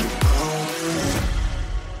 surround me.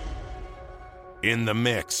 In the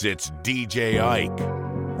mix, it's DJ Ike,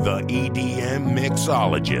 the EDM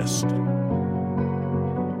mixologist.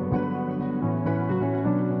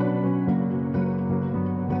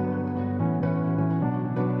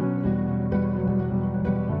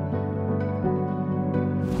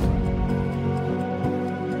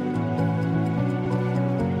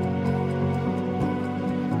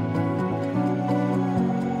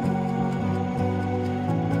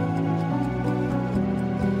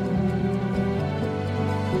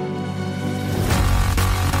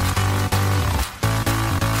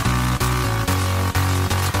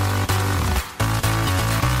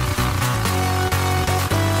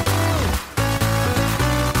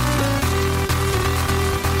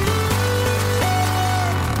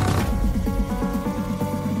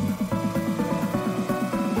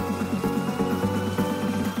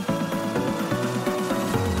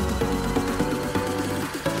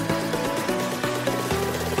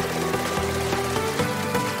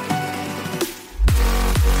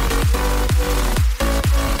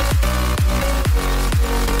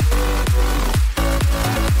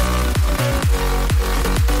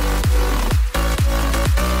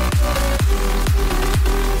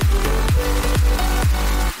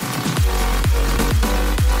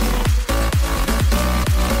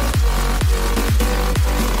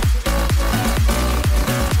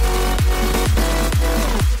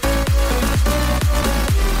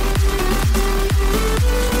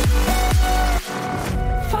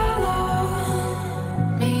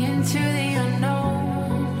 into the unknown.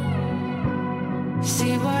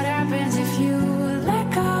 See what happens if you let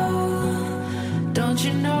go. Don't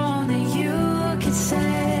you know only you can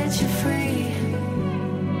set you free?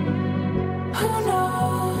 Who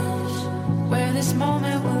knows where this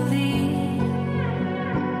moment will lead?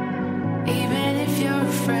 Even if you're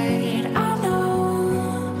afraid, I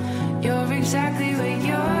know you're exactly where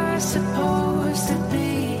you're supposed to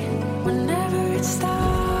be. Whenever it starts,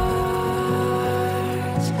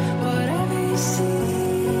 whatever you see,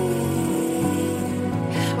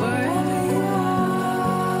 wherever you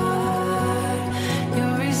are,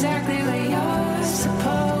 you're exactly where you're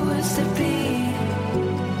supposed to be.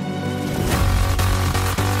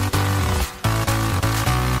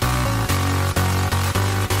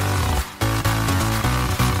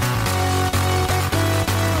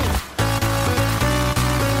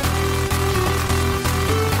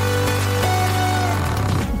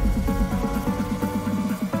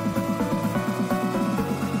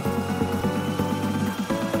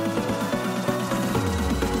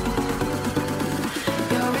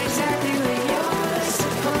 You're exactly where you're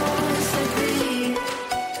supposed to be.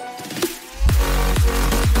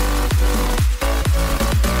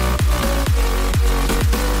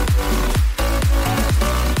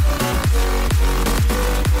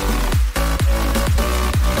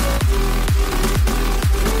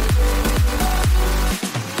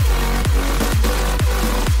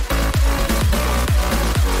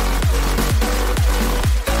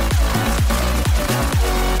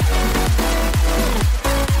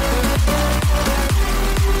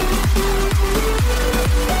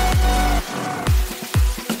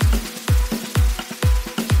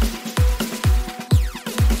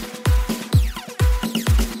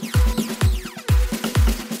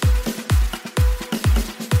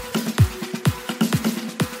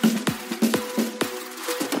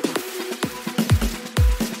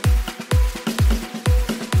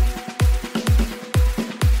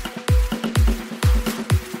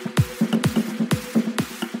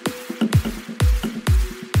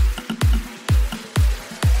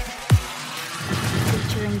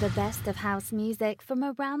 Featuring the best of house music from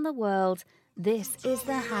around the world, this is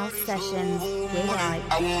the House Sessions with Ike.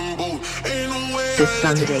 The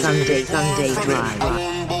Sunday Drive.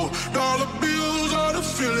 Dollar bills are the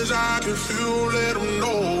feelings I can feel. Let them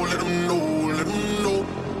know, let them know, let them know.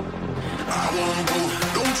 I want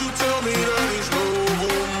both. Don't you tell me that it's no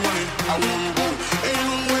money. I want both. Ain't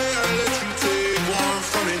no way I let you take one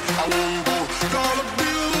from me. I want both. Dollar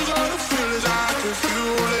bills are the feelings I can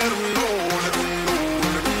feel. Let them know, let them know,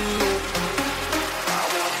 let them know. I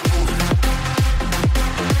want both.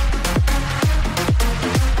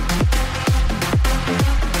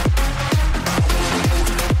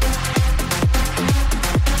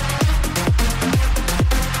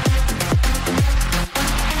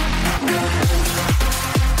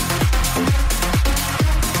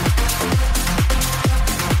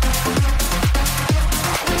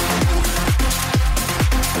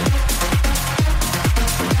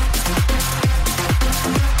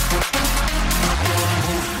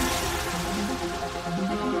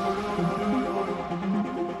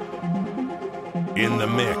 In the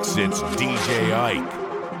mix, it's DJ Ike,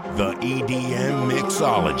 the EDM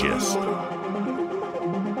mixologist.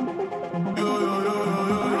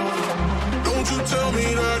 Don't you tell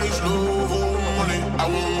me that it's love or money. I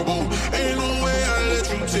want both. Ain't no way I let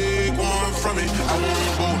you take one from me. I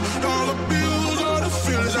want both. Dollar bills are the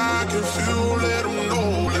feelings I can feel. Let them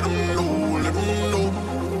know, let them know, let them know.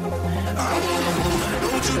 I want both.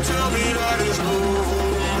 Don't you tell me that it's love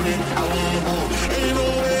or money. I want both. Ain't no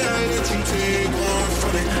way I let you take one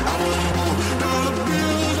from me. I want both. Dollar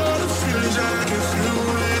bills are the feelings I can feel.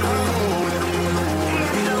 Let them know, let them know, let them know.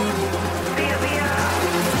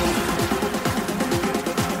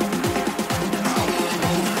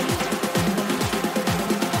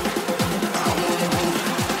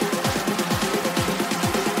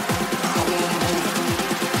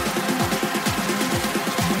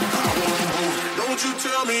 Don't you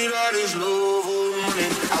tell me that it's love or money.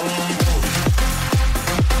 I want both.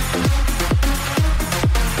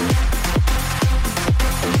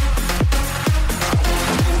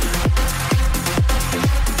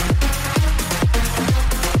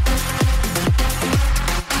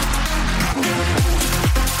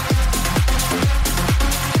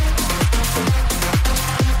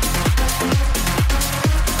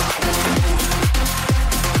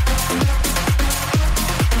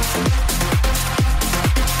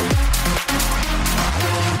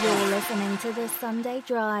 To the Sunday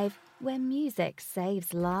Drive, where music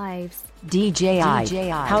saves lives. DJ Ike,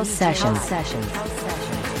 House Sessions.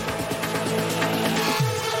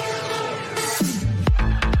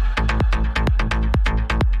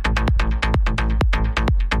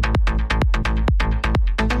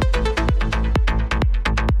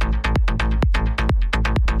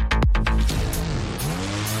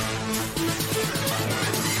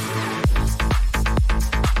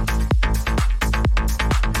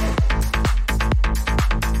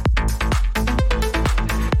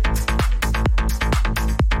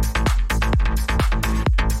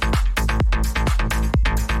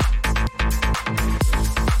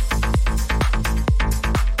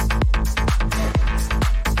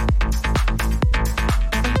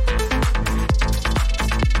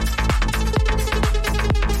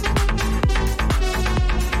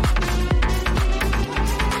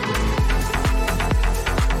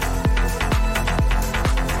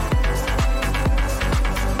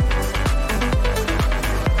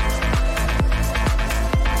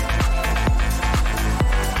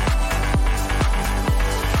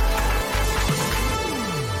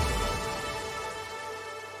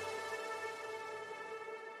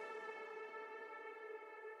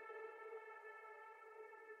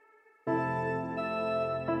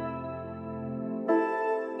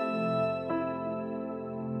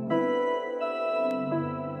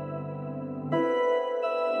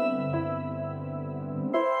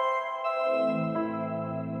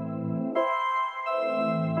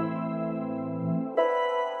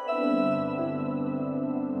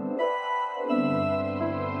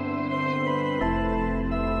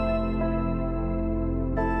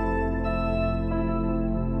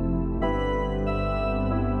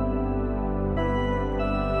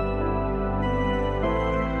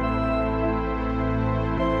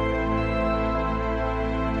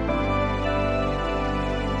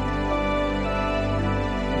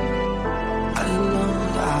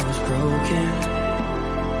 was broken,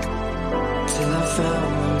 till I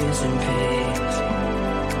found my missing piece.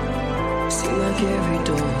 Seemed like every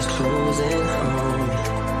door was closing on me.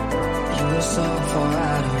 You were so far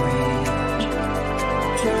out of reach.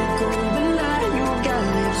 Drunk on the night, you got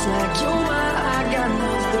lips like you're mine. I got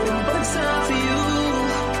nothing but time for you.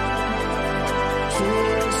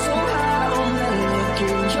 Feel so high on that look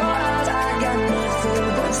in your eyes. I got nothing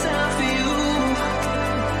but time for you.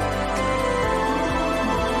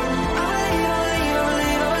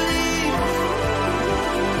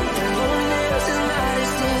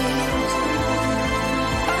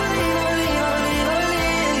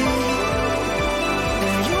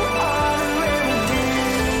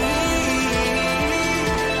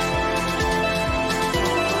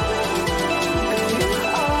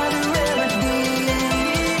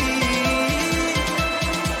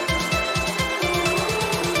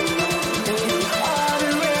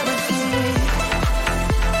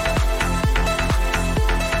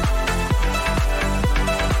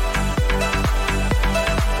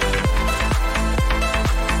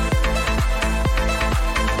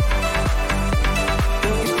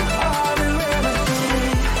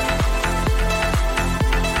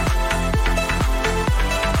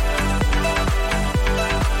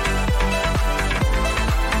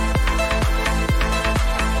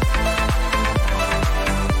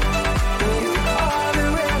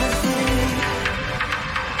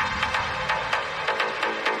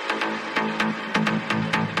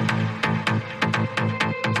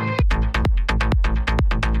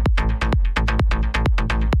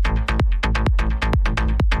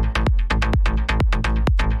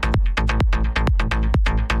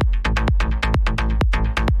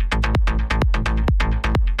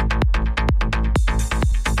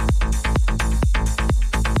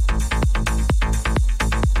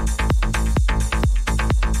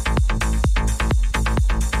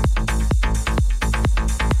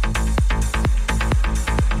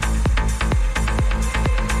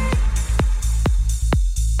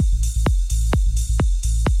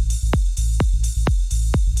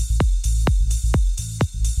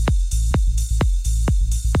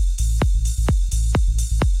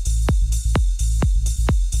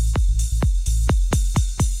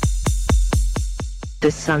 The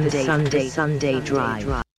Sunday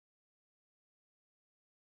Drive.